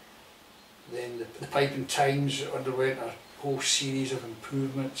then the Pipe Times underwent a whole series of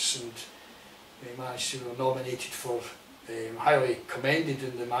improvements, and we managed to be nominated for, highly commended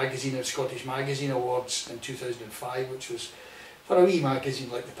in the magazine, the Scottish Magazine Awards in 2005, which was, for a wee magazine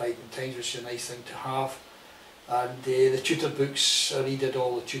like the Pipe Times, which is a nice thing to have. And the tutor books, I redid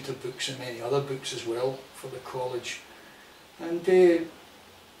all the tutor books and many other books as well for the college. And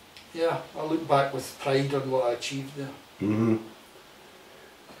yeah, I look back with pride on what I achieved there.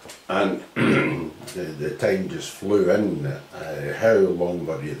 And the time just flew in. How long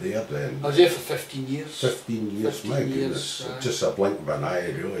were you there then? I was there for 15 years. 15 years, 15 my years, goodness. Just a blink of an eye,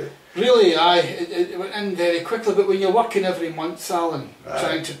 really. Really, it went in very quickly, but when you're working every month, Alan,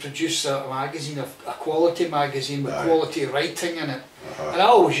 trying to produce a magazine, a quality magazine with quality writing in it, and I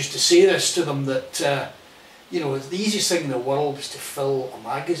always used to say this to them, that you know, the easiest thing in the world is to fill a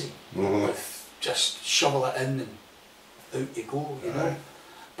magazine with just shovel it in and out you go, you know.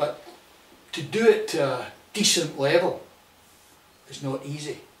 But to do it to a decent level is not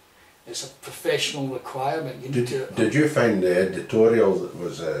easy. It's a professional requirement. You need did you find the editorial that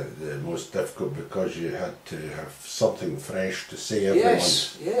was the most difficult, because you had to have something fresh to say every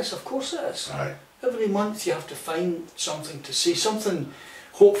month? Yes, of course it is. Every month you have to find something to say, something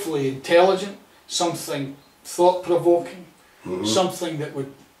hopefully intelligent, something thought-provoking, something that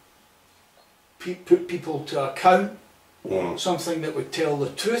would put people to account, something that would tell the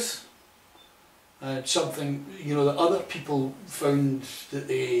truth, and something, you know, that other people found that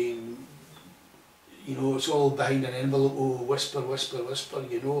they, you know, it's all behind an envelope, oh, whisper, whisper, whisper,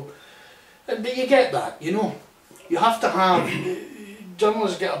 you know. But you get that, you know. You have to have,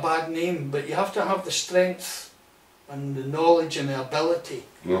 journalists get a bad name, but you have to have the strength and the knowledge and the ability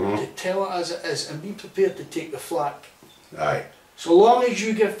to tell it as it is, and be prepared to take the flak. So long as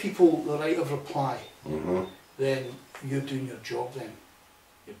you give people the right of reply, then you're doing your job then.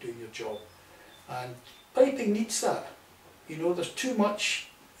 You're doing your job. And piping needs that. You know, there's too much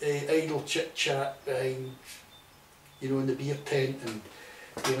idle chit-chat behind, you know, in the beer tent, and,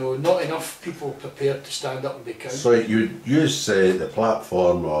 you know, not enough people prepared to stand up and be counted. So you use the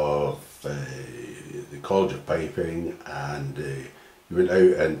platform of the College of Piping, and you went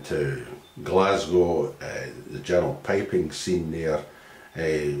out into Glasgow, the general piping scene there.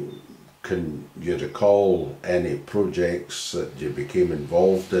 Can you recall any projects that you became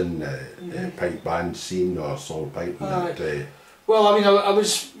involved in, the pipe band scene or solo piping? Well, I mean, I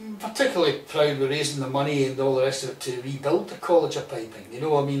was particularly proud of raising the money and all the rest of it to rebuild the College of Piping, you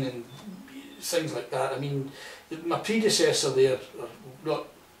know, I mean, and things like that. I mean, my predecessor there, not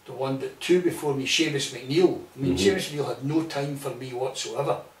the one but two before me, Seamus McNeill. I mean, Seamus McNeill had no time for me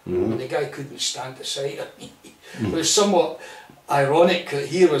whatsoever, and the guy couldn't stand the sight of me. It was somewhat ironic that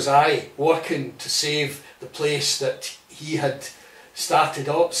here was I working to save the place that he had started,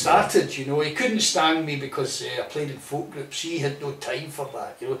 you know. He couldn't stand me because I played in folk groups. He had no time for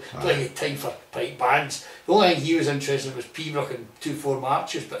that, you know. He had time for pipe bands. The only thing he was interested in was Pembroke and 2/4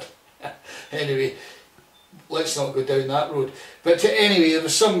 marches, but anyway, let's not go down that road. But anyway, there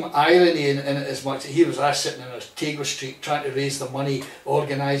was some irony in it, as much that here was I sitting in a Tago Street trying to raise the money,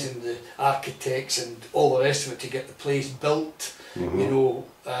 organising the architects and all the rest of it to get the place built, you know.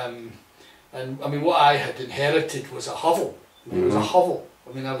 And I mean, what I had inherited was a hovel. I mean, it was a hovel.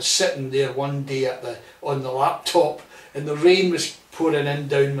 I mean, I was sitting there one day on the laptop, and the rain was pouring in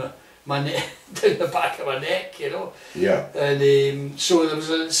down my neck, down the back of my neck, you know. And so there was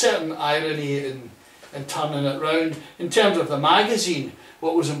a certain irony in turning it round. In terms of the magazine,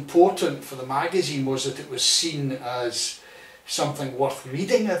 what was important for the magazine was that it was seen as something worth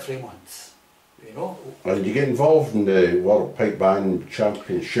reading every month, you know. And you get involved in the World Pipe Band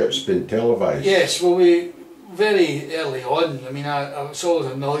Championships being televised? Yes, well, we very early on, I mean, it's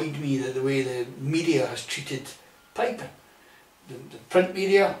always annoyed me that the way the media has treated piping. The print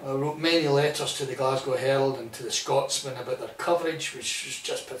media, I wrote many letters to the Glasgow Herald and to the Scotsman about their coverage, which was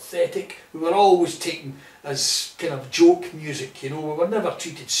just pathetic. We were always taken as kind of joke music, you know, we were never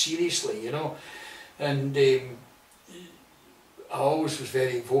treated seriously, you know. And I always was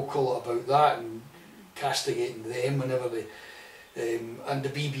very vocal about that and castigating them whenever they, and the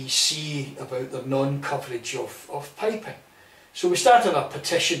BBC about their non-coverage of piping. So we started a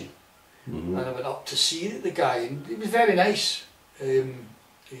petition, and I went up to see the guy, and he was very nice. He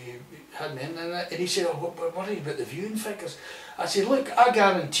had me in, and he said, "Oh, we're worried about the viewing figures." I said, "Look, I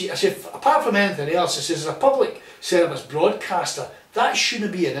guarantee," I said, "apart from anything else," I said, "as a public service broadcaster, that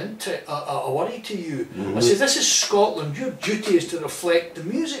shouldn't be a worry to you." I said, "This is Scotland, your duty is to reflect the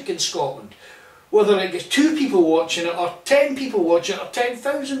music in Scotland. Whether it gets 2 people watching it, or 10 people watching it, or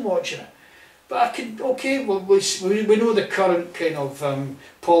 10,000 watching it. But I can, okay, well, we know the current kind of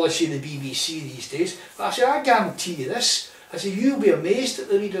policy of the BBC these days, but I said, I guarantee you this. I said, you'll be amazed at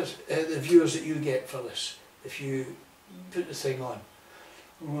the readers, the viewers that you get for this, if you put the thing on."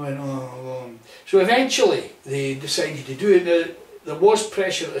 Went, oh. So eventually they decided to do it. Now, there was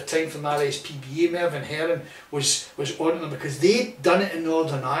pressure at the time from RSPBA. Mervyn Herron was on them because they'd done it in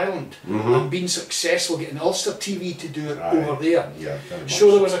Northern Ireland and been successful getting Ulster TV to do it over there. Yeah,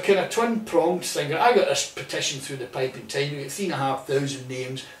 so there was a kind of twin-pronged thing. I got this petition through the Piping Time. We got 3,500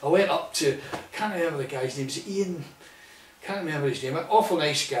 names. I went up to, can't remember the guy's name, was it Ian? Can't remember his name. An awful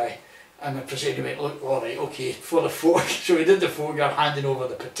nice guy. And the president went, "Look, all right, okay, for the photograph." So we did the photograph, handing over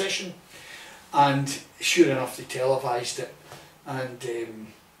the petition, and sure enough, they televised it, and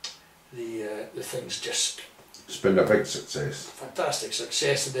the thing's just. It's been a big success. Fantastic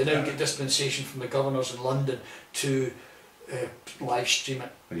success, and they now get dispensation from the governors in London to live stream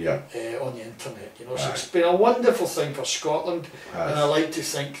it on the internet. You know, so it's been a wonderful thing for Scotland, and I like to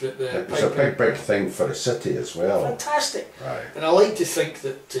think that it was a big thing for the city as well. Fantastic. Right. And I like to think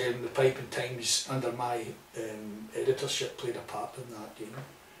that the Piping Times under my editorship played a part in that. You know.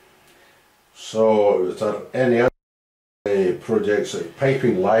 So, is there any other projects like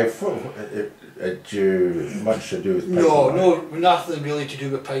Piping Live? Much to do with Piping Live? No, nothing really to do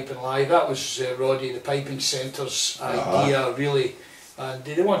with Piping Live. That was Roddy, the Piping Centre's idea, really, and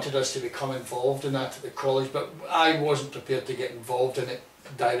they wanted us to become involved in that at the college, but I wasn't prepared to get involved in it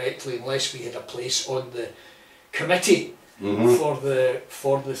directly unless we had a place on the committee for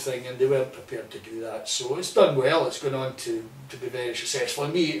the thing, and they weren't prepared to do that. So it's done well. It's gone on to be very successful.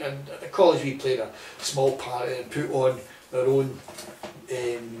 And we, and at the college, we played a small part and put on our own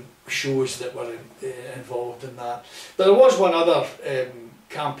shows that were involved in that. But there was one other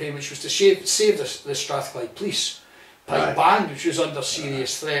campaign which was to save the Strathclyde Police pipe band, which was under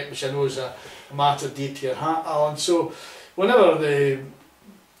serious threat, which I know is a matter dear to your heart, Alan. So whenever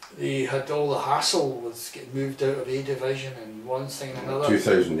they had all the hassle with getting moved out of A Division and one thing and another.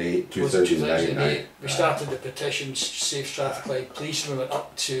 2008, 2009. We started the petition Save Strathclyde Police, and we went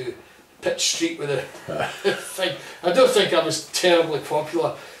up to Pitt Street with a thing. I don't think I was terribly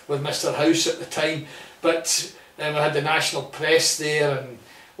popular with Mr House at the time, but we had the national press there and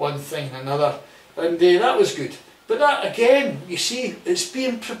one thing and another, and that was good. But that again, you see, it's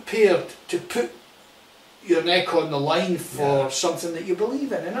being prepared to put your neck on the line for something that you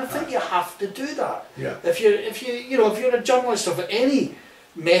believe in, and I think you have to do that. Yeah. If you're a journalist of any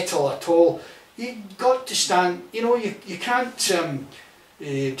metal at all, you've got to stand. You know, you can't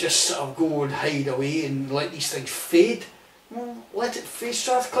just sort of go and hide away and let these things fade. Well, let it fade.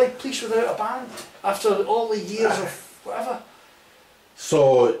 Strathclyde Police without a band after all the years of whatever.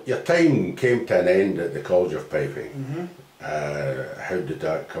 So your time came to an end at the College of Piping. How did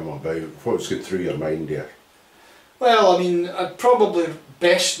that come about? What was going through your mind there? Well, I mean, I'd probably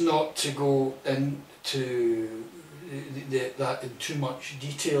best not to go into that in too much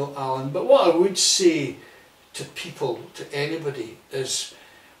detail, Alan, but what I would say to people, to anybody, is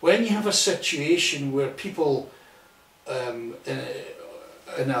when you have a situation where people on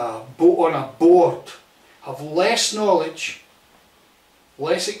a board have less knowledge,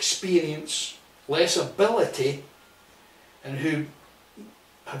 less experience, less ability, and who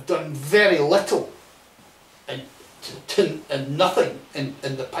have done very little and nothing in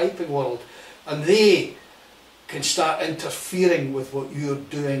the piping world, and they can start interfering with what you're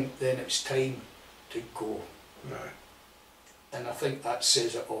doing, then it's time to go. Right. And I think that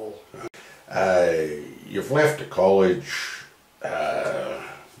says it all. You've left the college,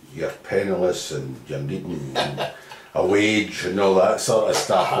 you're penniless and you're needing a wage and all that sort of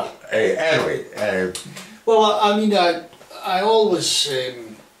stuff. Anyway. Well, I mean, I always,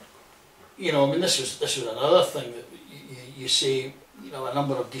 you know, I mean, this was another thing that you say, you know, a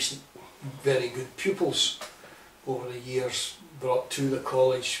number of decent, very good pupils over the years brought to the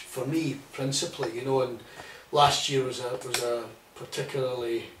college, for me principally, you know. And last year was a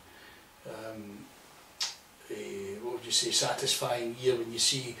particularly what would you say, satisfying year when you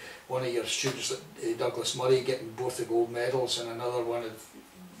see one of your students, like Douglas Murray, getting both the gold medals, and another one of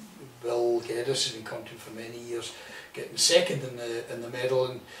Bill Geddes, who's been counting for many years, getting second in the medal.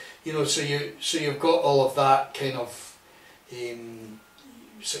 And you know, so you've got all of that kind of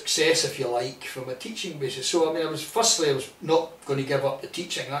success, if you like, from a teaching basis. So I mean, I was not going to give up the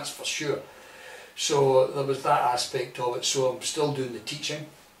teaching, that's for sure. So there was that aspect of it. So I'm still doing the teaching,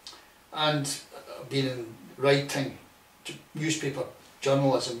 and I've been in writing, newspaper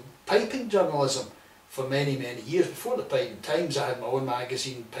journalism, piping journalism for many years. Before the Piping Times, I had my own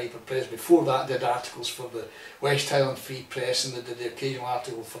magazine, Piper Press. Before that, I did articles for the West Highland Free Press, and I did the occasional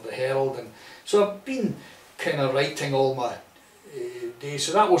article for the Herald. And so I've been kind of writing all my days,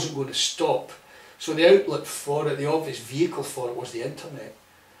 so that wasn't going to stop. So the outlet for it, the obvious vehicle for it, was the internet.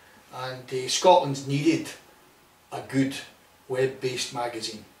 And Scotland's needed a good web-based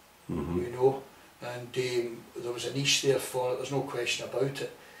magazine, you know, and there was a niche there for it, there's no question about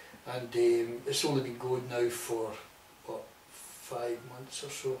it. And it's only been going now for, what, 5 months or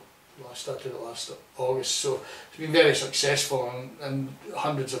so. I started it last August, so it's been very successful, and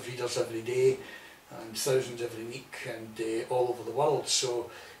hundreds of readers every day, and thousands every week, and all over the world.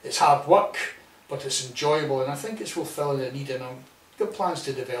 So it's hard work, but it's enjoyable, and I think it's fulfilling a need, and I've got plans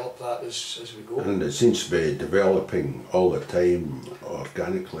to develop that as we go. And it seems to be developing all the time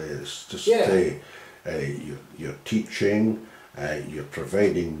organically. It's just you're teaching, you're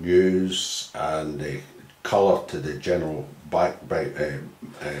providing news and colour to the general background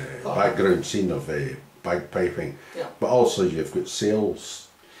scene of bagpiping, but also you've got sales.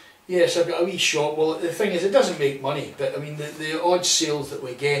 Yes, I've got a wee shop. Well, the thing is, it doesn't make money, but I mean, the odd sales that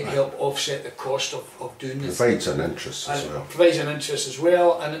we get help offset the cost of doing it. Provides an interest as well. Provides an interest as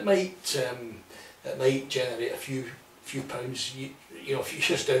well, and it might generate a few pounds, you know, a few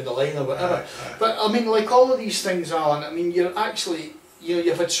years down the line or whatever. But I mean, like all of these things, Alan, I mean, you're actually, you know,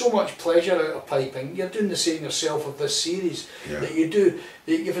 you've had so much pleasure out of piping. You're doing the same yourself with this series that you do.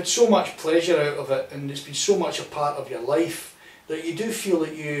 You've had so much pleasure out of it, and it's been so much a part of your life, that you do feel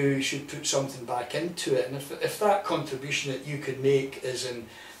that you should put something back into it. And if that contribution that you can make is in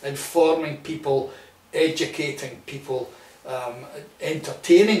informing people, educating people,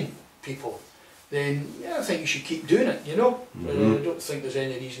 entertaining people, then yeah, I think you should keep doing it, you know. I don't think there's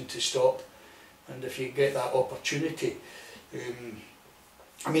any reason to stop. And if you get that opportunity,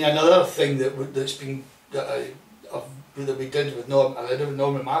 I mean, another thing that we did with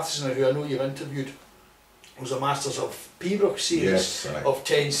Norman Matheson, who I know you've interviewed, was a Masters of Pembroke series of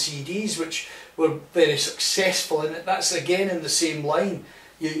 10 CDs, which were very successful, and that's again in the same line.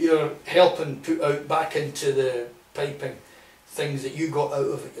 You're helping put out back into the piping things that you got out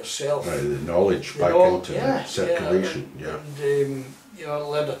of it yourself. The knowledge back into circulation. And you know, I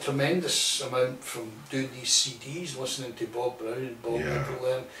learned a tremendous amount from doing these CDs, listening to Bob Brown and Bob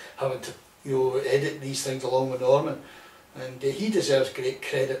Nicol, having to, you know, edit these things along with Norman, and he deserves great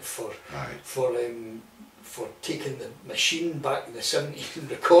credit for taking the machine back in the 70s and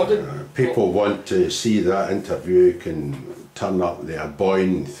recording. People want to see that interview. You can turn up the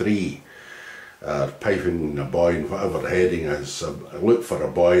Aboyne 3, piping Aboyne, whatever the heading is. Look for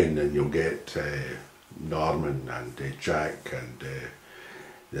Aboyne and you'll get Norman and Jack and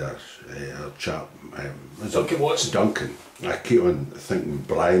their chap, Duncan Watson. Duncan. I keep on thinking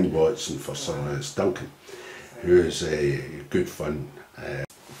Brian Watson for some reason. It's Duncan, who is good fun.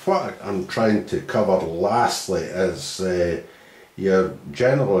 What I'm trying to cover lastly is your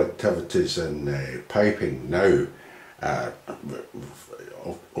general activities in piping now.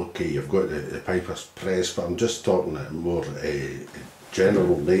 Okay, you've got the Piper's Press, but I'm just talking at more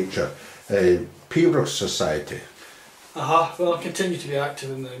general nature. Pipers'Persuasion Society. Well, I continue to be active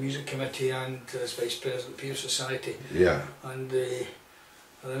in the music committee and as vice president of the Pipers'Persuasion Society. Yeah. And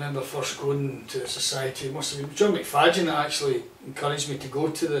I remember first going to the society, it must have been John McFadden that actually encouraged me to go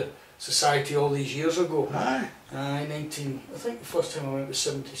to the society all these years ago. I think the first time I went was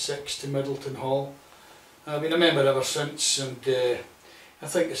 76 to Middleton Hall. I mean, I remember ever since, and I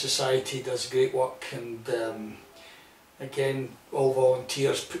think the society does great work, and again, all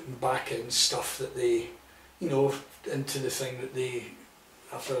volunteers putting back in stuff that they, you know, into the thing that they,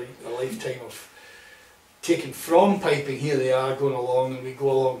 after a lifetime of taken from piping, here they are going along, and we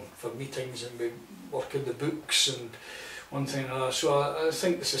go along for meetings and we work in the books and one thing and another. So I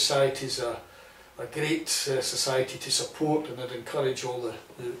think the society is a great society to support, and I'd encourage all the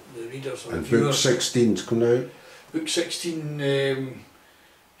readers and viewers. Book 16's coming out? Book 16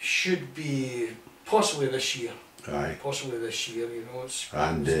 should be possibly this year. Aye. possibly this year, you know.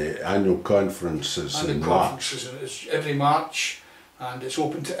 And annual conferences and in the March. conferences, and it's every March, and it's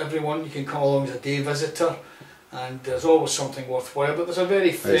open to everyone. You can come along as a day visitor, and there's always something worthwhile. But there's a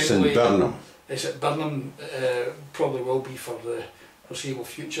very friendly. It's in Burnham. It's at Burnham, probably will be for the foreseeable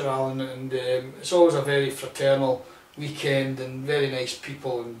future, Alan, and it's always a very fraternal weekend and very nice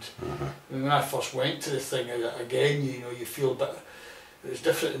people. And I mean, when I first went to the thing, again, you know, you feel a bit, it's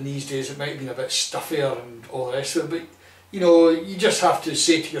different in these days. It might have been a bit stuffier and all the rest of it, but you know, you just have to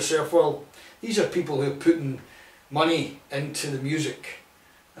say to yourself, well, these are people who are putting money into the music,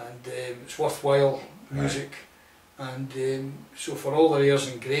 and it's worthwhile music, and so for all their airs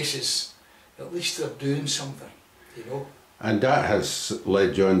and graces, at least they're doing something, you know. And that has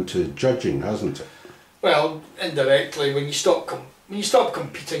led you on to judging, hasn't it? Well, indirectly, when you stop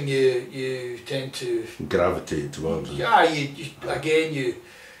competing, you tend to gravitate towards it. Yeah, you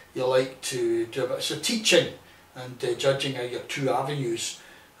like to do a bit. So teaching and judging are your two avenues.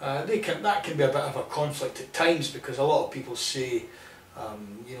 That can be a bit of a conflict at times, because a lot of people say,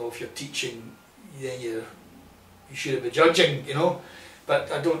 you know, if you're teaching, then you shouldn't be judging, you know.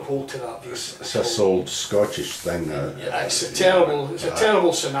 But I don't hold to that view. It's a old Scottish thing. Yeah, it's a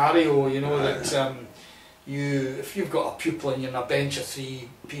terrible scenario, you know, that if you've got a pupil and you're in a bench of 3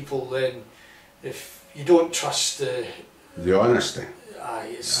 people, then if you don't trust the honesty.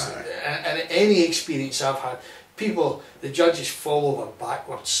 And any experience I've had, the judges fall over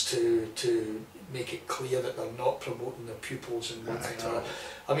backwards to make it clear that they're not promoting their pupils and one thing or another.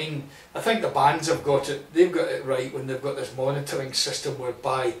 I mean, I think the bands they've got it right when they've got this monitoring system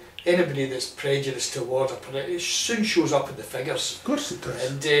whereby anybody that's prejudiced towards it soon shows up in the figures. Of course it does.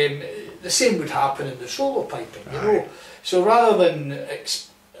 And the same would happen in the solo piping, you know. So rather than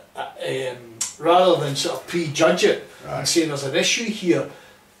sort of prejudge it and say there's an issue here,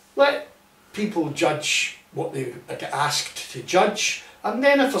 let people judge what they get asked to judge, and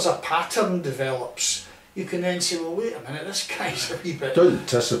then if there's a pattern develops, you can then say, well, wait a minute, this guy's a wee bit... Don't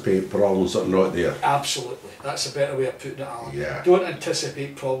anticipate problems that are not there. Absolutely, that's a better way of putting it, Alan. Yeah. Don't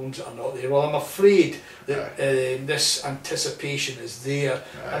anticipate problems that are not there. Well, I'm afraid that this anticipation is there,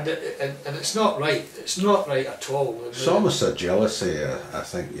 and it's not right. It's not right at all. It's almost a jealousy, I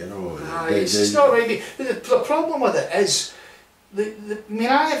think, you know. It's not right. The problem with it is, I mean,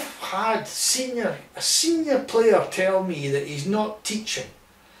 I've had a senior player tell me that he's not teaching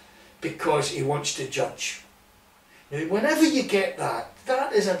because he wants to judge. Now, whenever you get that,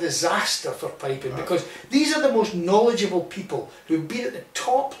 that is a disaster for piping, because these are the most knowledgeable people who've been at the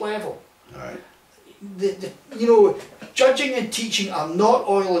top level. You know, judging and teaching are not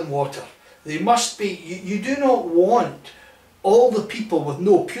oil and water. They must be. You do not want all the people with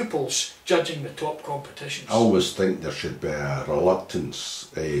no pupils judging the top competitions. I always think there should be a reluctance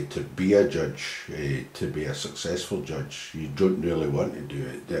to be a judge, to be a successful judge. You don't really want to do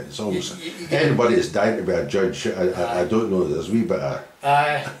it. It's almost anybody that's dying to be a judge. I don't know. There's a wee bit of.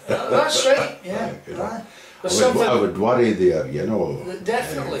 That's right. Yeah. I would worry there. You know.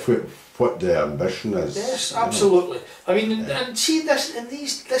 Definitely. What the ambition is. Yes, absolutely. I mean, and see this in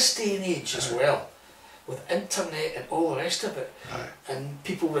this day and age as well, with internet and all the rest of it, and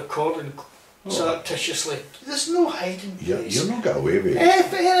people recording surreptitiously. There's no hiding place. You're not got away with it.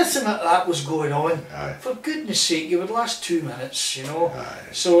 If anything like that was going on, for goodness sake, it would last 2 minutes, you know.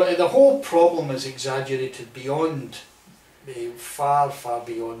 So the whole problem is exaggerated beyond, far, far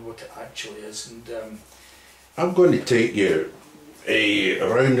beyond what it actually is. And I'm going to take you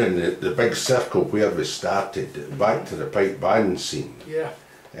around in the big circle where we started, back to the pipe band scene. Yeah.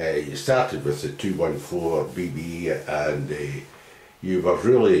 You started with the 214 BB, and you were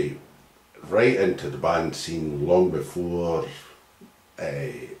really right into the band scene long before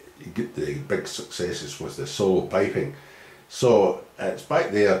you get the big successes with the solo piping. So it's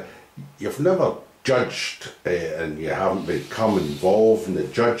back there. You've never judged and you haven't become involved in the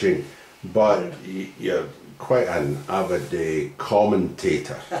judging, but you're quite an avid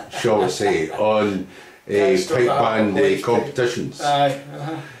commentator, shall we say, on pipe band competitions.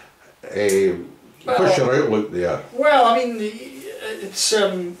 What's your outlook there? Well, I mean, it's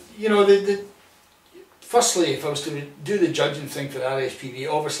you know, firstly, if I was to do the judging thing for the RSPB,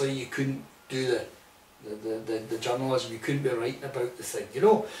 obviously you couldn't do the journalism. You couldn't be writing about the thing, you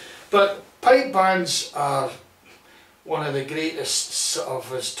know. But pipe bands are one of the greatest sort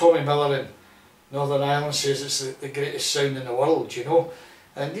of, as Tommy Miller in Northern Ireland says, it's the greatest sound in the world, you know.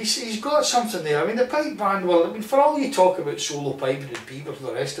 And he's got something there. I mean, the pipe band world, I mean, for all you talk about solo piping and Pipers'Persuasion and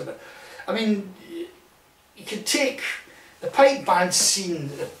the rest of it, I mean, you can take the pipe band scene,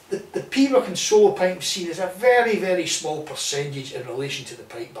 the Pipers'Persuasion and solo pipe scene is a very, very small percentage in relation to the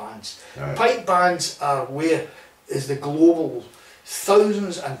pipe bands. Pipe bands are where is the global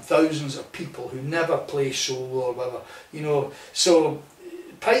thousands and thousands of people who never play solo or whatever, you know. So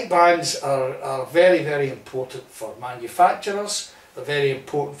pipe bands are very, very important for manufacturers, they're very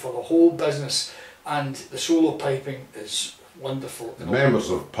important for the whole business, and the solo piping is wonderful. The members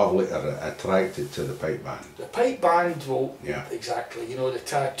of the public are attracted to the pipe band. The pipe band will, yeah, exactly, you know, the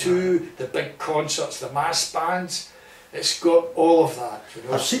tattoo, the big concerts, the mass bands, it's got all of that, you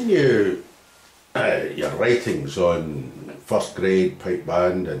know. I've seen you, your writings on first grade pipe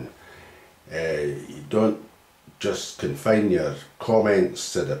band, and you don't just confine your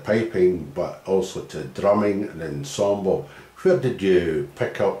comments to the piping but also to drumming and ensemble. Where did you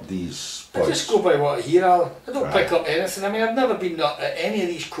pick up these points? I just go by what I hear, Alan. I don't pick up anything. I mean, I've never been at any of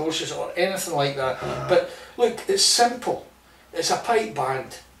these courses or anything like that. But look, it's simple. It's a pipe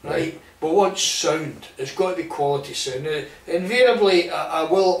band, right? But what's sound? It's got to be quality sound. Now, invariably, I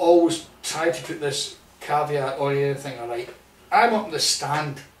will always try to put this caveat on anything I write. I'm up in the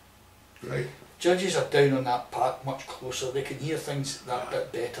stand. Right. Judges are down on that part much closer. They can hear things that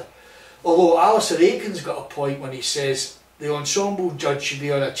bit better. Although Alistair Aiken's got a point when he says the ensemble judge should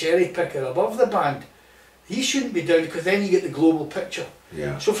be on a cherry picker above the band. He shouldn't be down, because then you get the global picture.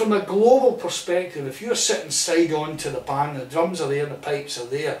 Yeah. So from a global perspective, if you're sitting side on to the band, the drums are there, the pipes are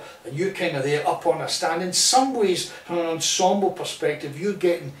there, and you're kind of there up on a stand, in some ways, from an ensemble perspective, you're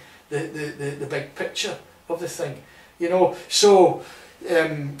getting the big picture of the thing. You know, so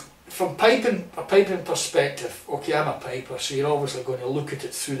from a piping perspective, okay, I'm a piper, so you're obviously going to look at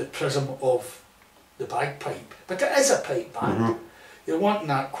it through the prism of the bagpipe, but it is a pipe band. You're wanting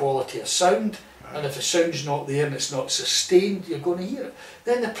that quality of sound, and if the sound's not there and it's not sustained, you're going to hear it.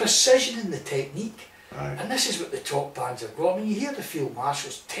 Then the precision in the technique, and this is what the top bands have got. I mean, you hear the field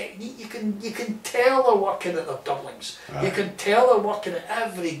marshals' technique, you can tell they're working at their doublings. You can tell they're working at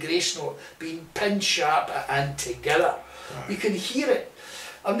every grace note being pin sharp and together. You can hear it.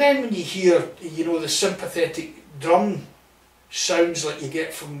 And then when you hear, you know, the sympathetic drum sounds like you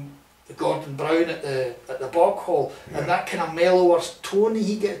get from the Gordon Brown at the Bog Hall, and that kind of mellower tone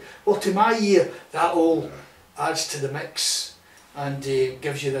he gets, well, to my ear, that all adds to the mix and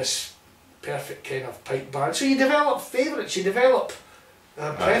gives you this perfect kind of pipe band. So you develop favourites, you develop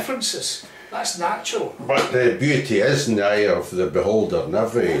preferences. That's natural. But the beauty is in the eye of the beholder in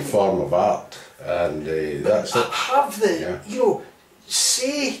every form of art, and that's it. Have the, you know,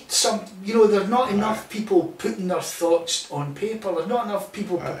 say some, you know, there's not enough people putting their thoughts on paper, there's not enough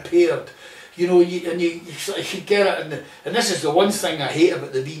people prepared, you know, you sort of, you get it, and this is the one thing I hate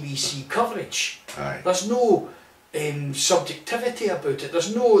about the BBC coverage. There's no subjectivity about it,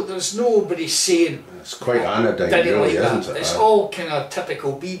 there's nobody saying, it's quite anodyne, really, like isn't it? It's all kind of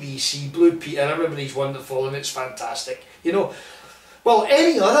typical BBC, Blue Peter, everybody's wonderful and it's fantastic, you know. Well,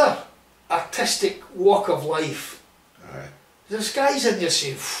 any other artistic walk of life, there's guys in there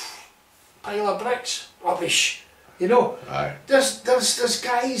saying, pile of bricks, rubbish, you know. There's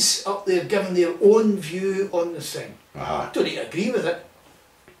guys up there giving their own view on the thing. I don't need to agree with it,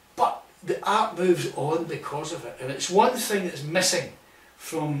 but the art moves on because of it, and it's one thing that's missing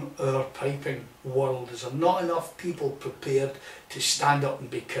from our piping world, is there not enough people prepared to stand up and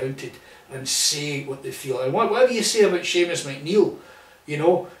be counted and say what they feel. And whatever you say about Seamus McNeill, you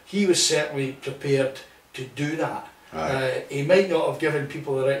know, he was certainly prepared to do that. He might not have given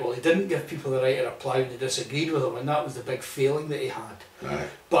people the right, well, he didn't give people the right to reply when they disagreed with him, and that was the big failing that he had.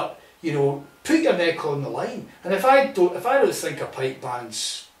 But, you know, put your neck on the line, and if I don't think of pipe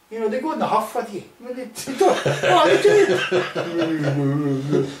bands, you know, they go in the huff with you. I mean, they don't, well, they do.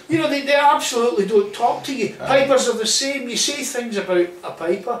 You know, they absolutely don't talk to you. Pipers are the same. You say things about a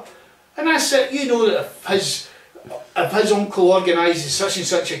piper, and that's it. You know that if his uncle organises such and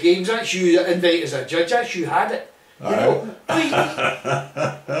such a game, that's you that invite as a judge, that's you had it. You know,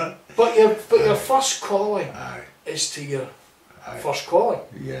 but your first calling is to your first calling.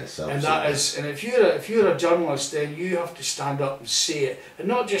 Yes, absolutely. And that is, and if you're a journalist, then you have to stand up and say it, and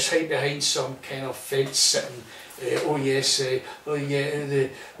not just hide behind some kind of fence sitting. Oh yes, oh yeah,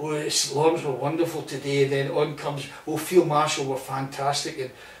 Lawns were wonderful today. Then on comes, oh, Field Marshal were fantastic,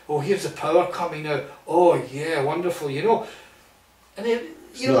 and oh, here's the power coming out. Oh yeah, wonderful. You know, and then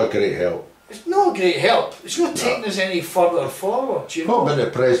it's not a great help. It's no great help. It's not taking us any further forward, you know. What about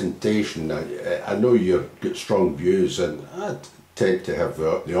the presentation? I know you've got strong views, and I tend to have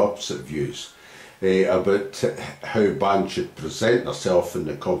the opposite views about how bands should present themselves in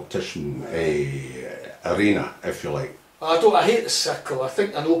the competition arena, if you like. I hate the circle. I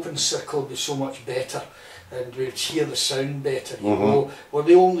think an open circle would be so much better, and we'd hear the sound better. You know,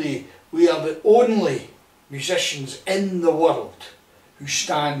 we are the only musicians in the world who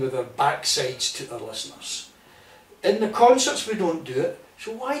stand with their backsides to their listeners. in the concerts we don't do it,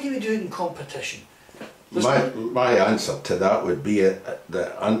 so why do we do it in competition? My answer to that would be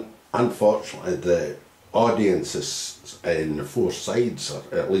that unfortunately the audience is in the four sides, or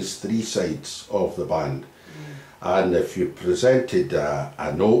at least three sides of the band. And if you presented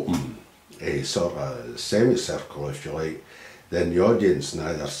an open, a sort of semicircle, if you like, then the audience on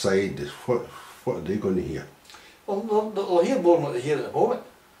either side, what are they going to hear? Well, they'll hear more than what they hear at the moment.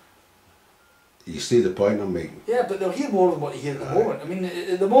 You see the point I'm making? Yeah, but they'll hear more than what they hear at the moment. I mean,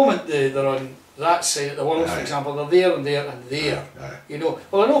 at the moment they're on that side of the world, for example, they're there and there and there. You know,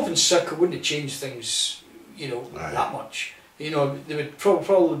 well, an open circle wouldn't change things, you know, that much. You know, they would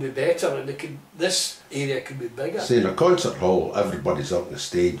probably be better, and they could. This area could be bigger. See, in a concert hall, everybody's up on the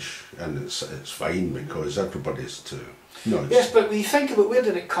stage, and it's fine because everybody's to. No, yes, but when you think about where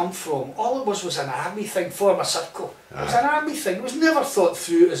did it come from, all it was an army thing, form a circle. It was an army thing. It was never thought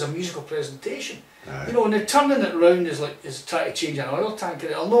through as a musical presentation. You know, and they're turning it round is trying to change an oil tank.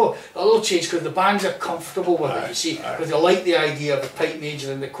 It'll change because the bands are comfortable with it, you see, because they like the idea of the pipe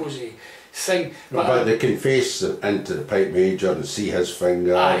major and the cosy thing. But they can face into the pipe major and see his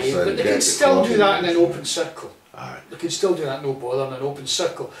fingers. But they can still do that in an open circle. They can still do that, no bother, in an open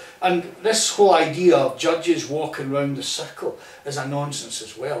circle. And this whole idea of judges walking around the circle is a nonsense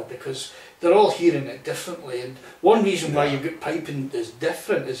as well, because they're all hearing it differently. And one reason why you've got piping is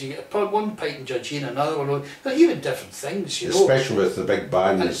different is you get one piping judge here and another one. They're hearing different things, you know. Especially with the big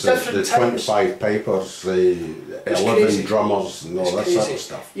bands, the 25 pipers, the 11 drummers and all that sort of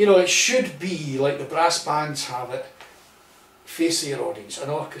stuff. You know, it should be like the brass bands have it. Face their audience, an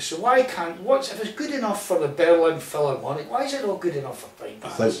orchestra. Why can't, if it's good enough for the Berlin Philharmonic, why is it not good enough for pipe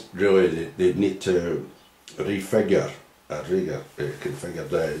bands? I think really they need to configure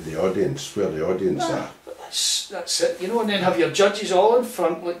the audience, where the audience are. That's it, you know, and then have your judges all in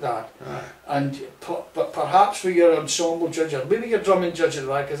front like that. And but perhaps with your ensemble judge, or maybe your drumming judge at the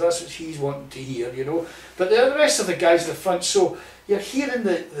back, because that's what he's wanting to hear, you know. But the rest of the guys at the front, so you're hearing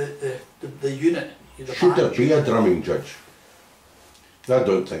the unit. Should there be a drumming judge? I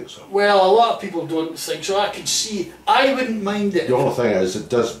don't think so. Well, a lot of people don't think so. I can see, I wouldn't mind it. The only thing is, it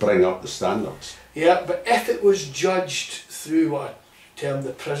does bring up the standards. Yeah, but if it was judged through what I term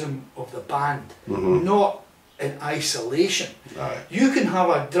the prism of the band, not in isolation, you can have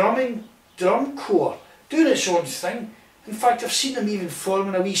a drum corps doing its own thing. In fact, I've seen them even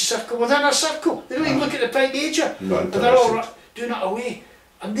forming a wee circle within a circle. They don't even look at the pipe major. And they're all doing it away.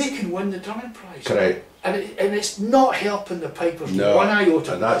 And they can win the drumming prize. Correct. And it's not helping the pipers one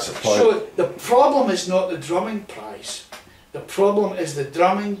iota. And that's the point. So the problem is not the drumming prize. The problem is the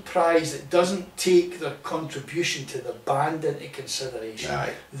drumming prize that doesn't take their contribution to the band into consideration.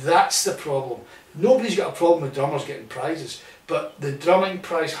 That's the problem. Nobody's got a problem with drummers getting prizes, but the drumming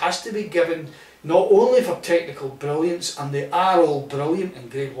prize has to be given not only for technical brilliance, and they are all brilliant in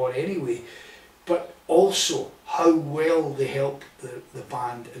grade 1 anyway, but also how well they help the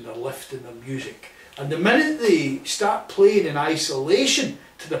band in their lift and their music. And the minute they start playing in isolation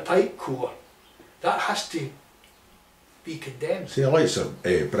to the pipe corps, that has to be condemned. See, the likes of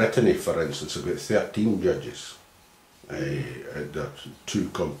Brittany, for instance, have got 13 judges at the 2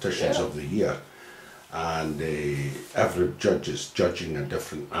 competitions of the year, and every judge is judging a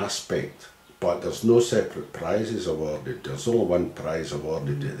different aspect, but there's no separate prizes awarded. There's only one prize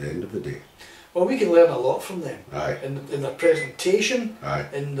awarded at the end of the day. Well, we can learn a lot from them in their presentation,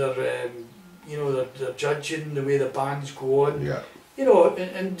 in their you know, their judging, the way the bands go on. You know,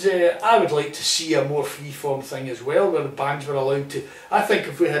 and I would like to see a more free-form thing as well, where the bands were allowed to. I think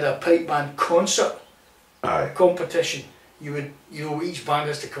if we had a pipe band concert competition, you know, each band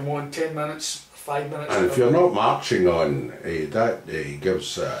has to come on 10 minutes, 5 minutes. And if you're not marching on, that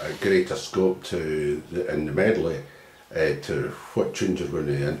gives a greater scope to in the medley to what tunes you're going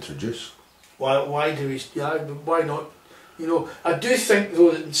to introduce. Why do we? Why not? You know, I do think though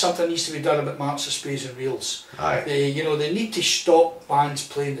that something needs to be done about march of spades and reels. You know, they need to stop bands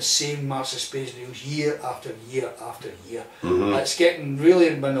playing the same march of spades and reels year after year after year. It's getting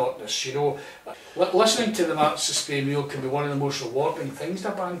really monotonous. You know, listening to the march of spade and reel can be one of the most rewarding things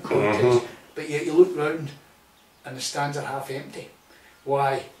in a band context. But yet you look round and the stands are half empty.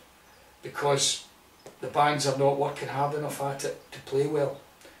 Why? Because the bands are not working hard enough at it to play well.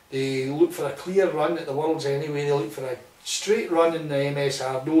 They look for a clear run at the Worlds anyway. They look for a straight run in the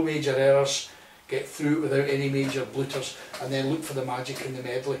MSR, no major errors, get through it without any major blooters, and then look for the magic in the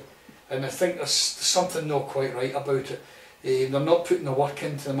medley. And I think there's something not quite right about it. They're not putting the work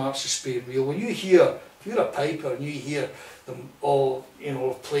into the march of spade and reel. When you hear, if you're a piper and you hear them all, you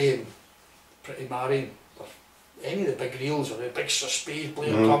know, playing Pretty Marion, or any of the big reels, or the big spade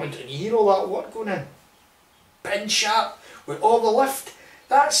playing comment, and you hear all that work going in, pin sharp, with all the lift.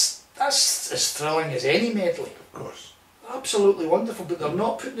 That's as thrilling as any medley. Of course. Absolutely wonderful, but they're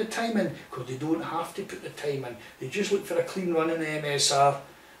not putting the time in because they don't have to put the time in. They just look for a clean run in the MSR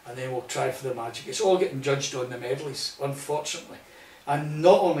and then we'll try for the magic. It's all getting judged on the medleys, unfortunately. And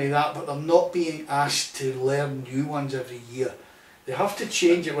not only that, but they're not being asked to learn new ones every year. They have to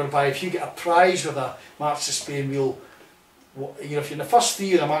change it whereby if you get a prize with a March of Spain wheel, if you're in the first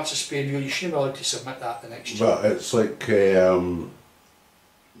 3 in a March of Spain wheel, you shouldn't be allowed to submit that the next year. But it's like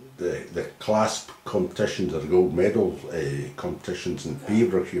the clasp competitions or gold medal competitions in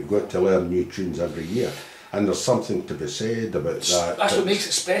Pipers'Persuasion, you've got to learn new tunes every year. And there's something to be said about that. That's what makes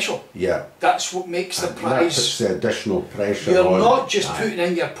it special. Yeah. That's what makes the and prize. That puts the additional pressure You're on. not just putting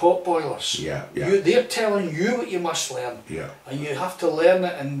in your pot boilers. Yeah, yeah. They're telling you what you must learn. Yeah. And you have to learn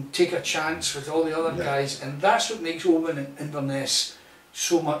it and take a chance with all the other guys. And that's what makes Oban and Inverness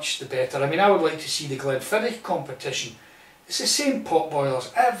so much the better. I mean, I would like to see the Glenfiddich competition. It's the same pot boilers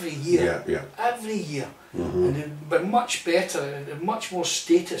every year. Yeah, yeah. Every year. And it'd be much better and much more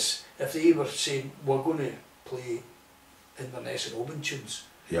status if they were saying, we're going to play Inverness and Oban tunes.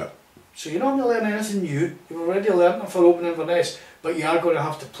 Yeah. So you're not going to learn anything new. You've already learned them for Oban Inverness, but you are going to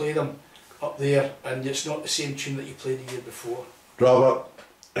have to play them up there, and it's not the same tune that you played the year before. Robert,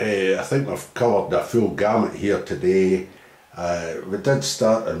 I think we've covered a full gamut here today. We did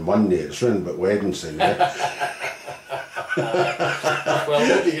start on Monday, it's round about Wednesday now. Well,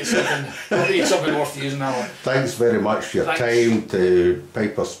 nobody gets something worth using that one. Thanks very much for your time to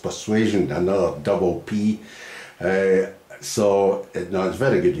Pipers'Persuasion, another double P. So, no, it's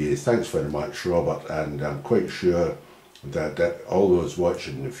very good of you. Thanks very much, Robert, and I'm quite sure that all those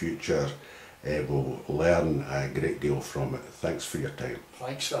watching in the future will learn a great deal from it. Thanks for your time.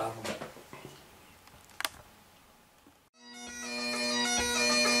 Thanks for having me.